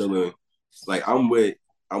just chilling. Like I'm with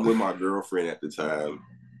my girlfriend at the time,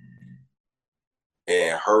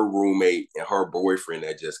 and her roommate and her boyfriend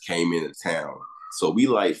that just came into town. So we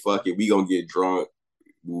like fuck it, we gonna get drunk,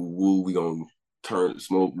 woo woo. We gonna turn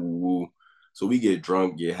smoke woo woo. So we get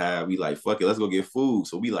drunk, get high. We like fuck it, let's go get food.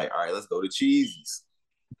 So we like, all right, let's go to Cheesy's.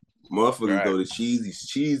 Motherfuckers Right. go to Cheesy's.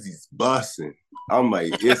 Cheesy's busting. I'm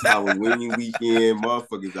like, it's Halloween weekend.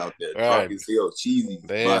 Motherfuckers out there drunk Right. as hell. Cheesy's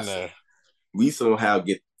They in busting. there. We somehow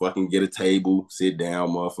get a table, sit down,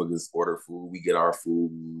 motherfuckers order food. We get our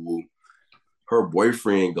food. Her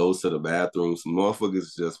boyfriend goes to the bathroom. Some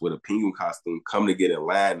motherfuckers just with a penguin costume come to get in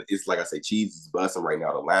line. It's like I say, cheese is busting right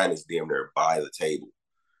now. The line is damn near by the table,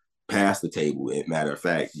 past the table. Matter of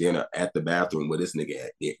fact, then at the bathroom where this nigga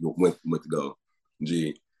went to go.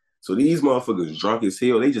 Gee. So these motherfuckers drunk as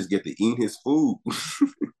hell. They just get to eat his food.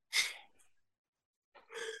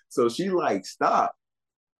 So she like, stop.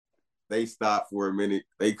 They stop for a minute.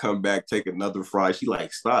 They come back, take another fry. She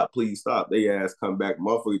like, stop, please stop. They ass come back.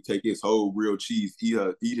 Motherfucker take his whole real cheese,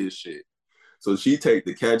 eat his shit. So she take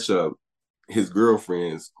the ketchup, his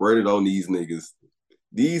girlfriend, squirt it on these niggas.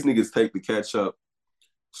 These niggas take the ketchup,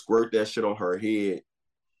 squirt that shit on her head,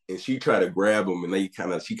 and she try to grab them,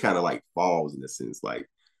 and she kind of like falls in a sense. Like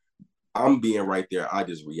I'm being right there, I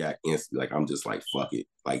just react instantly. Like I'm just like fuck it.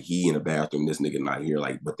 Like he in the bathroom, this nigga not here.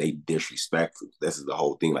 Like, but they disrespectful. This is the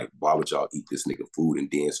whole thing. Like, why would y'all eat this nigga food and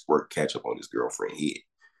then squirt ketchup on his girlfriend head?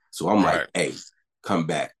 So I'm like, Right. hey, come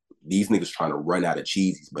back. These niggas trying to run out of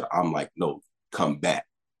cheesies, but I'm like, no, come back.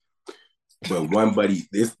 But one buddy,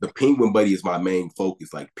 the penguin buddy is my main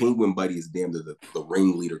focus. Like penguin buddy is damn the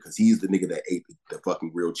ringleader because he's the nigga that ate the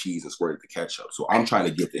fucking grilled cheese and squirted the ketchup. So I'm trying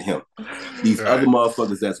to get to him. These other Right.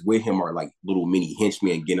 motherfuckers that's with him are like little mini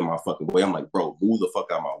henchmen getting in my fucking way. I'm like, bro, move the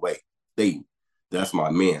fuck out of my way. That's my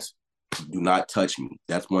man. Do not touch me.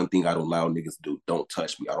 That's one thing I don't allow niggas to do. Don't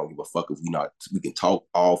touch me. I don't give a fuck if we can talk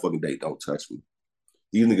all fucking day. Don't touch me.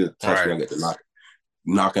 These niggas touch me, Right. I get to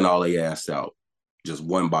knocking all their ass out. Just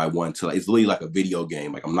one by one till it's literally like a video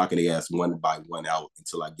game. Like I'm knocking their ass one by one out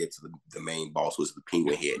until I get to the main boss, which is the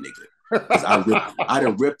penguin head nigga. Because I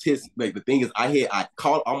done ripped his like the thing is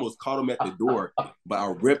almost caught him at the door, but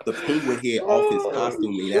I ripped the penguin head off his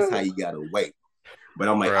costume and that's how he got away. But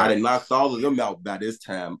I'm like, I Right. done knocked all of them out by this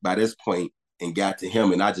point, and got to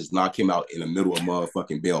him, and I just knocked him out in the middle of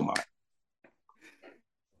motherfucking Belmont. King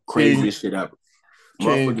Craziest shit ever.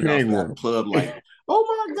 King Motherfuckers outside the Penguin. club like,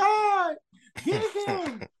 oh my God, get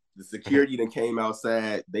him. The security then came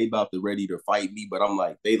outside. They about to ready to fight me, but I'm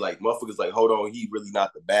like, they like motherfuckers like, hold on, he really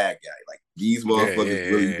not the bad guy. Like these Yeah, yeah,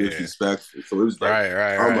 motherfuckers really yeah, yeah. disrespectful. So it was like, Right,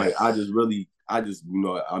 right, I'm right. like, I just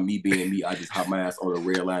I'm me being me. I just hop my ass on the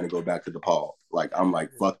red line and go back to the Paul. Like I'm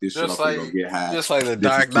like, fuck this shit. I'm Just finna like go get high. just like the This is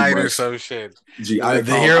Dark too Knight or much. some shit. Gee, The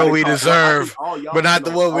hero we I think deserve, all but y'all not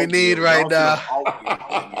sitting the on one we need Oakville. right Y'all sitting on now.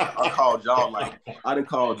 Oakville. I called y'all like I didn't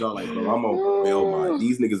call y'all like, bro, I'm on Belmont.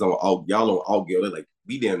 These niggas on Oak, y'all on Oakville. They're like,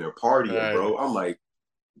 we down there partying, Right. bro. I'm like,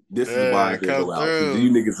 This is why I Yeah, didn't come go out because you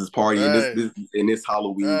through. niggas is partying Right, this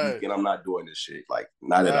Halloween right, weekend. I'm not doing this shit. Like,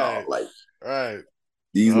 not at all. right, Like, right.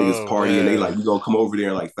 these niggas Oh partying. They like, man. we gonna come over there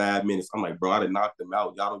in like 5 minutes. I'm like, bro, I done knocked them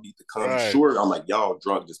out. Y'all don't need to come. Right, Sure. I'm like, y'all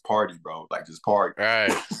drunk, just party, bro. Like, just party.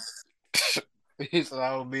 right. He said,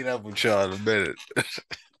 I will meet up with y'all in a minute.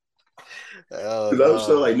 Oh Cause I'm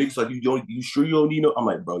so no. like niggas like you sure you don't need no. I'm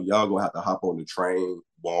like, bro, y'all gonna have to hop on the train,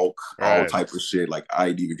 walk, all Right. type of shit. Like I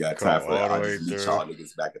ain't even got Come time for that. all the I way just meet through. y'all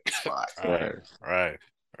niggas back at the spot. Right, Right.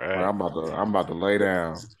 right, Like, right, I'm about to lay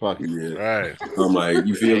down. Fuck it. Yeah. right. I'm like,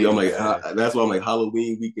 you feel me? Hey I'm like, man. that's why I'm like,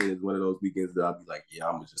 Halloween weekend is one of those weekends that I'll be like, yeah,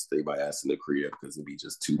 I'm gonna just stay my ass in the crib because it'd be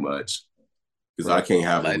just too much. Because I Right. can't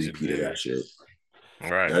have a repeat of that Legendary. shit.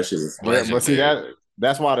 Right. That shit is Yeah, but see Legendary.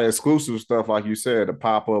 that's why the exclusive stuff, like you said, the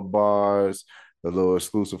pop-up bars, the little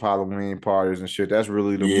exclusive Halloween parties and shit, that's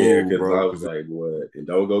really the yeah. move, Because I bro. was like, what? And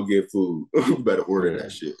don't go get food. You better order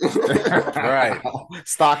that shit. Right.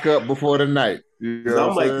 Stock up before the night. You Cause know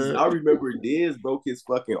I'm what like, I'm cause saying? I remember Diz broke his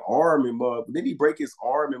fucking arm and did he break his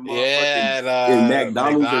arm and motherfucking Yeah, and, in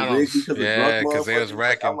McDonald's and Wrigley McDonald's. because of drunk Yeah, because they was motherfuckers?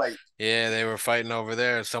 Like I'm wrecking. like, Yeah, they were fighting over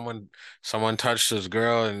there. Someone touched this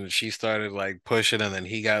girl and she started like pushing and then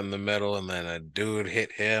he got in the middle and then a dude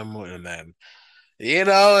hit him and then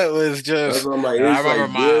it was that's just what I'm like. and I It's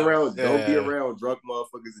remember like don't be yeah, around drunk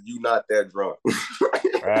motherfuckers if you not that drunk.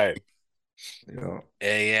 right. You know.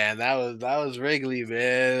 Yeah, and that was Wrigley,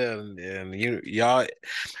 man. And y'all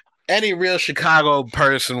any real Chicago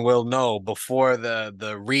person will know before the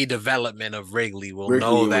redevelopment of Wrigley will Wrigley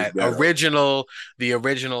know was that ghetto. the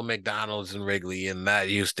original McDonald's in Wrigley and that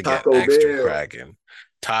used to get Taco extra Bell. cracking.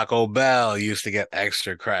 Taco Bell used to get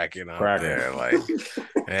extra cracking out Cracking. there. Like,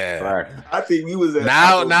 yeah. Cracking. I think we was at Now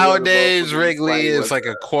Taco Bell. The nowadays motherfucker was Wrigley fighting is one like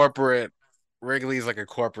a time. corporate Wrigley's like a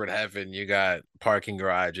corporate heaven. You got parking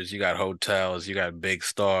garages, you got hotels, you got Big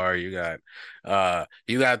Star, you got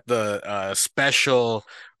the special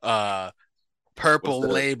What's purple that?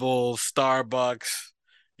 label Starbucks.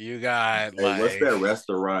 You got Hey, what's like that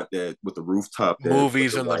restaurant that with the rooftop that with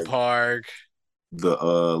movies the in the park.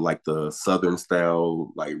 like the southern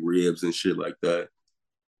style like ribs and shit like that?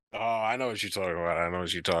 Oh, I know what you're talking about. I know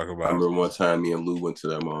what you're talking I about. remember one time me and Lou went to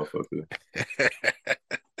that motherfucker,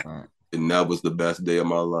 Uh, and that was the best day of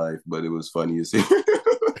my life. But it was funny as hell.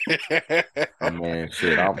 I mean,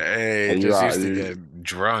 shit. I'm. Hey, You just are. used to You, get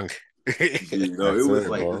drunk. You know, it that's was it,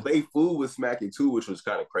 like bro. they food was smacking too, which was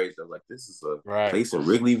kind of crazy. I was like, this is a Right, place in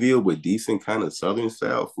Wrigleyville with decent kind of southern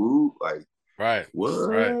style food. Like, right,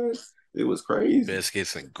 right. what? It was crazy.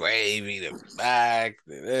 Biscuits and gravy, the back,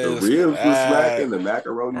 the The this, the ribs was that. smacking, the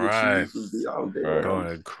macaroni and Right. cheese was oh Right. damn. Going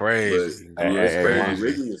But crazy, Hey, yeah, going it's hey, hey, crazy. my, crazy.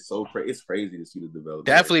 Wrigley is so crazy. It's crazy to see the development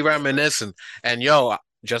of Definitely Wrigley. reminiscent. And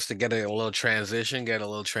just to get a little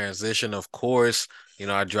transition, of course,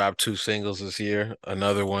 I dropped two singles this year,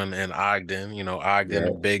 another one in Ogden, Ogden,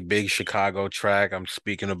 a yeah, big Chicago track. I'm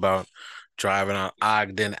speaking about driving on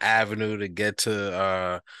Ogden Avenue to get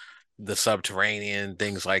to the subterranean,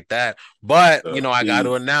 things like that. But, I got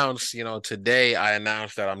to Peace. announce, today I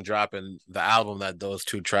announced that I'm dropping the album that those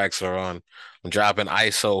two tracks are on. I'm dropping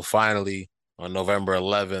ISO finally on November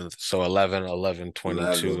 11th. So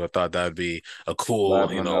 11/11/22. 11. I thought that'd be a cool, That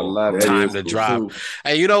 11/11. time is to cool drop. too.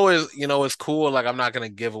 And it's cool. Like I'm not gonna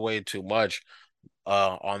give away too much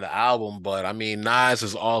on the album, but I mean Nas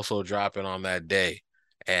is also dropping on that day.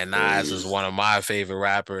 And Nas Hey, is one of my favorite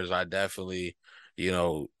rappers. I definitely,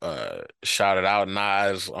 shouted out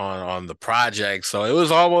Nas on the project. So it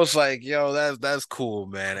was almost like, yo, that's cool,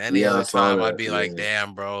 man. Any yeah, I other saw time I'd that. be like, Yeah.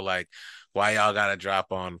 damn, bro, like why y'all gotta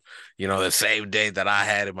drop on, the same date that I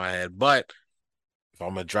had in my head. But if I'm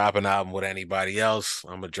gonna drop an album with anybody else,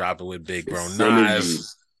 I'm gonna drop it with Big Bro It's synergy.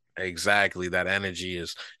 Nas. Exactly. That energy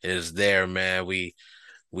is there, man. We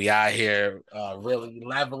out here really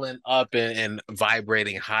leveling up and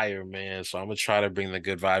vibrating higher, man. So I'm gonna try to bring the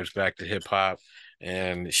good vibes back to hip hop.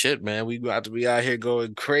 And shit, man, we got to be out here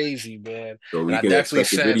going crazy, man. So And we I can definitely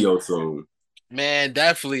expect a sent, video soon. man,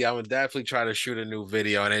 definitely, I would definitely try to shoot a new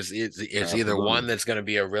video. And it's either Absolutely. one that's gonna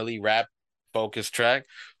be a really rap focused track,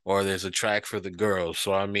 or there's a track for the girls.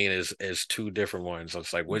 So I mean, it's two different ones. So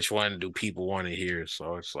it's like, which one do people want to hear?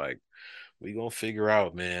 So it's like we gonna figure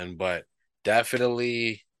out, man. But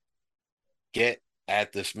definitely get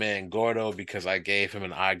at this man Gordo because I gave him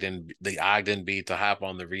the Ogden beat to hop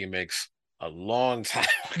on the remix a long time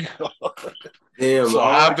ago. Damn, So oh,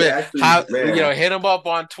 I can actually, man. hit him up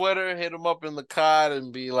on Twitter, hit him up in the COD,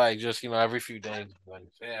 and be like, just every few days, like,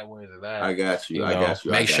 yeah, where's it at? I got you. I got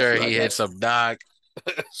you. I Make got sure you. I he got hits you. up Doc.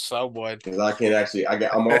 Someone. Because I can't actually.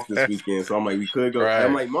 I'm off this weekend, so I'm like, we could go. Right.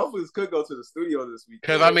 I'm like, motherfuckers could go to the studio this weekend.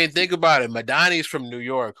 Because I mean, think about it. Madani's from New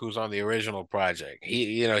York, who's on the original project.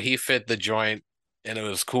 He fit the joint, and it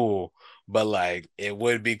was cool. But like, it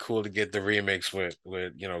would be cool to get the remix with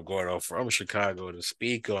Gordo from Chicago to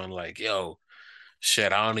speak on like, yo,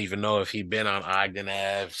 shit. I don't even know if he been on Ogden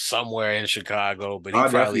Ave somewhere in Chicago, but he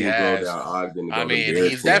probably has. Go down Ogden. I mean,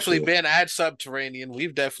 he's definitely been at Subterranean.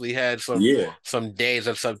 We've definitely had some days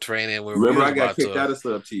at Subterranean where remember I got kicked out of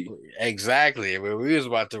Sub T. Exactly, where we was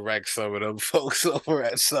about to wreck some of them folks over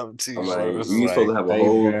at Sub T. I'm like, we supposed to have a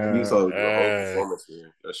whole performance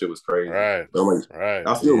here. That shit was crazy. Right. But I'm like,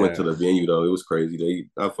 I still went to the venue though. It was crazy.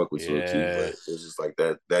 I fuck with Sub T, but it was just like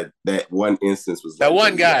that one instance was that like,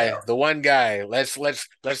 one guy. The one guy. Let's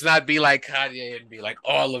not be like Kanye and be like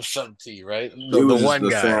all of Sub T, right? The one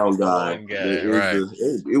guy. Sound guy.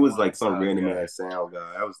 It was like some random ass sound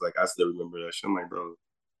guy. I was like, I still remember that shit. I'm like, bro,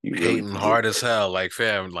 you hating really hard as hell. Like,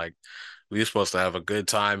 fam, like we supposed to have a good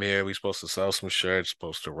time here. We supposed to sell some shirts,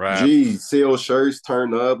 supposed to rap. Gee, sell shirts,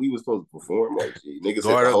 turn up. We was supposed to perform. Like, gee,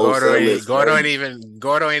 niggas Gordo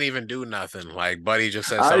ain't even do nothing. Like, Buddy just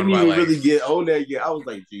said something. I didn't even really like, get on that yet. I was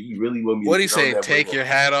like, gee, he really want me what did he say? Take your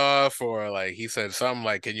hat off, or like he said something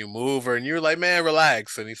like, can you move? And you were like, man,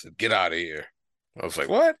 relax. And he said, get out of here. I was like,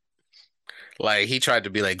 what? Like, he tried to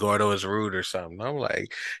be like, Gordo is rude or something. I'm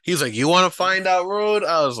like, he's like, you want to find out rude?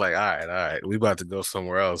 I was like, all right. We about to go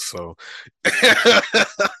somewhere else. So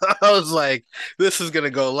I was like, this is going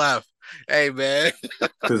to go left. Hey, man.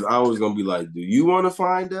 Because I was going to be like, do you want to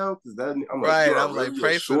find out? Because that, I'm like, right. I'm like,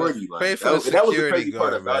 pray for the security. That was the crazy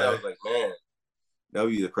part about it. I was like, man, that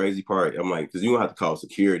would be the crazy part. I'm like, because you're going to have to call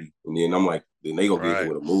security. And then I'm like, then they going to get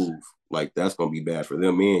you with a move. Like, that's going to be bad for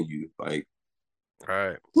them and you. Like,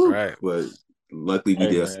 right. But luckily, we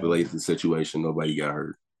de-escalated the situation. Nobody got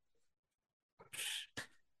hurt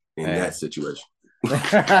in that situation. Hey,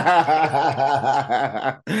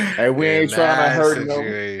 we ain't trying to hurt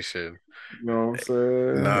situation. You know what I'm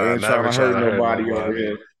saying? No, we ain't trying to hurt nobody over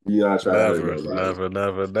here. Yeah,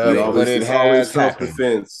 never. But it has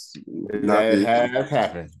self-defense. It has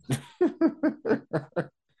happened.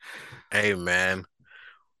 Hey, man.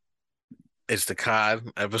 It's the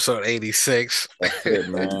COD, episode 86. That's it,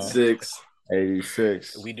 man.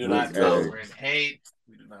 86. We do not tolerate hate.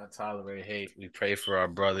 We do not tolerate hate. We pray for our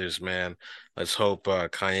brothers, man. Let's hope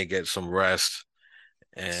Kanye gets some rest.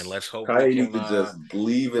 And let's hope Kanye need to just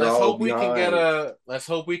leave it all behind. Let's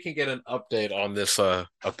hope we can get an update on this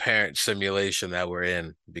apparent simulation that we're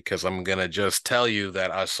in, because I'm gonna just tell you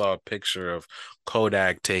that I saw a picture of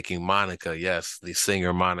Kodak taking Monica, yes, the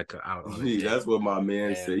singer Monica, out on a date. That's what my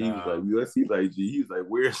man said. He was like, USC, like, G. He was like,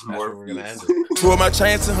 where's Morpheus? Two of my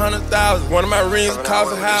chains, 100,000. One of my rings cost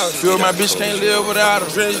a house. Feel my bitch can't live without him.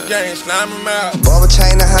 Drench gang, slime him out. Bubble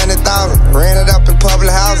chain, 100,000. Ran it up in public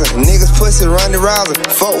housing. Niggas pussy run the rouser.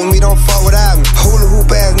 Fuck with me, don't fuck without me. Hula hoop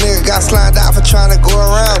ass nigga got slimed out for trying to go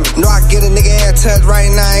around me. Know I get a nigga ass touch right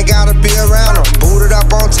now, ain't gotta be around him. Booted up,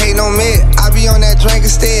 on take no med. I be on that drink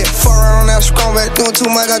instead. Fuck around on that scrum back, doing too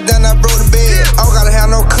much, I done, I broke the bed. I don't gotta have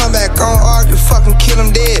no comeback, I don't argue, fucking kill him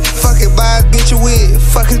dead. Fuck it, buy his bitch a wig.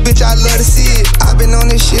 Fuck his bitch, I love to see it. I been on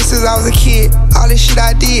this shit since I was a kid. All this shit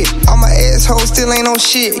I did. All my assholes still ain't on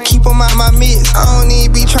shit. Keep them out my midst. I don't need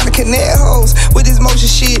be trying to connect hoes with this motion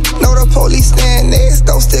shit. Know the police stand next,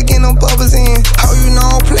 don't still get no bubbles in. How you know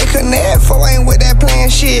I don't play connect, for I ain't with that playing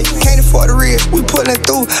shit. Can't afford the risk, we putting it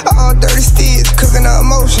through all dirty sticks. Cooking up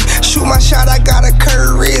emotion, shoot my shot, I got a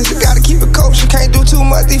curved wrist. Gotta keep it kosher, can't do too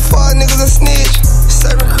much, these fuck niggas a snitch.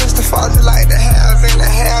 Serving Christopher just like the haves and the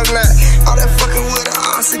have not. All that fucking with the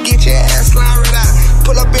odds to get your ass slide right out.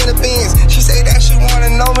 Pull up in the Benz, she say that she wanna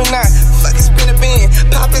know me not. Fucking spin a bin,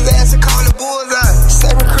 pop his ass and call the bullseye.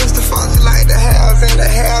 Serving Christopher just like the haves and the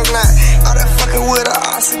have not. All that fucking with the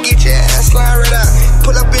odds to get your ass slide right out.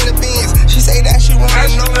 Pull up in the Benz, she say that she wanna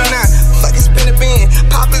know me not. Fucking spin a bin,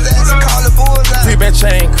 pop his ass and call the bullseye. Three-band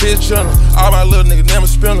chain, Chris Jenner. All my little niggas, never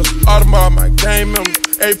spinners. All them all my game members.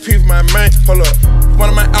 AP for my main, hold up. One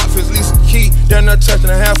of my outfits, Lisa Key. They're not touching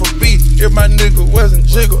a half a beat. If my nigga wasn't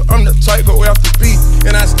jiggle, I'm the type go after beat.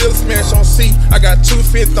 And I still smash on C. I got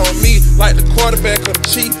 2/5 on me, like the quarterback of the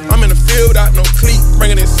Chief. I'm in the field out no cleat,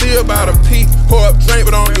 bringing it seal by the peak. Pour up drink,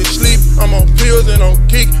 but don't get sleep. I'm on pills and on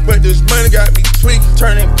geek, but this money got me tweaked.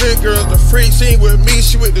 Turning good girls to free. She ain't with me,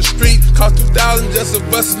 she with the street. Cost 2,000 just a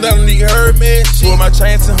bus, and I don't need her, man. Two of my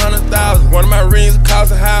chains, 100,000. One of my rings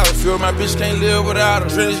cost a house. Feel my bitch can't live without him.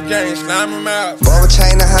 Drench gang, slime him out. Bubble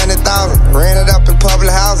chain, 100,000. Ran it up in public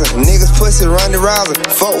housing. Niggas pussy run the rouser.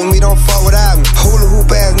 Fuck with me, don't fuck without me. Hula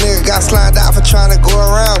hoop ass nigga got slimed out for tryna go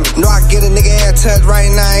around him. Know I get a nigga ass touch right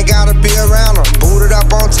now, ain't gotta be around him. Booted up,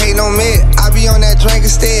 on take no med. I be on that drink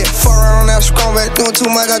instead. Fuck around on that scrum back, doing too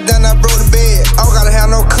much, I done, I broke the bed. I don't gotta have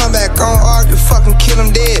no comeback, I don't argue, fucking kill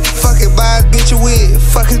him dead. Fuck it, buy his bitch a wig.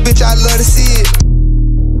 Fuck his bitch, I love to see it.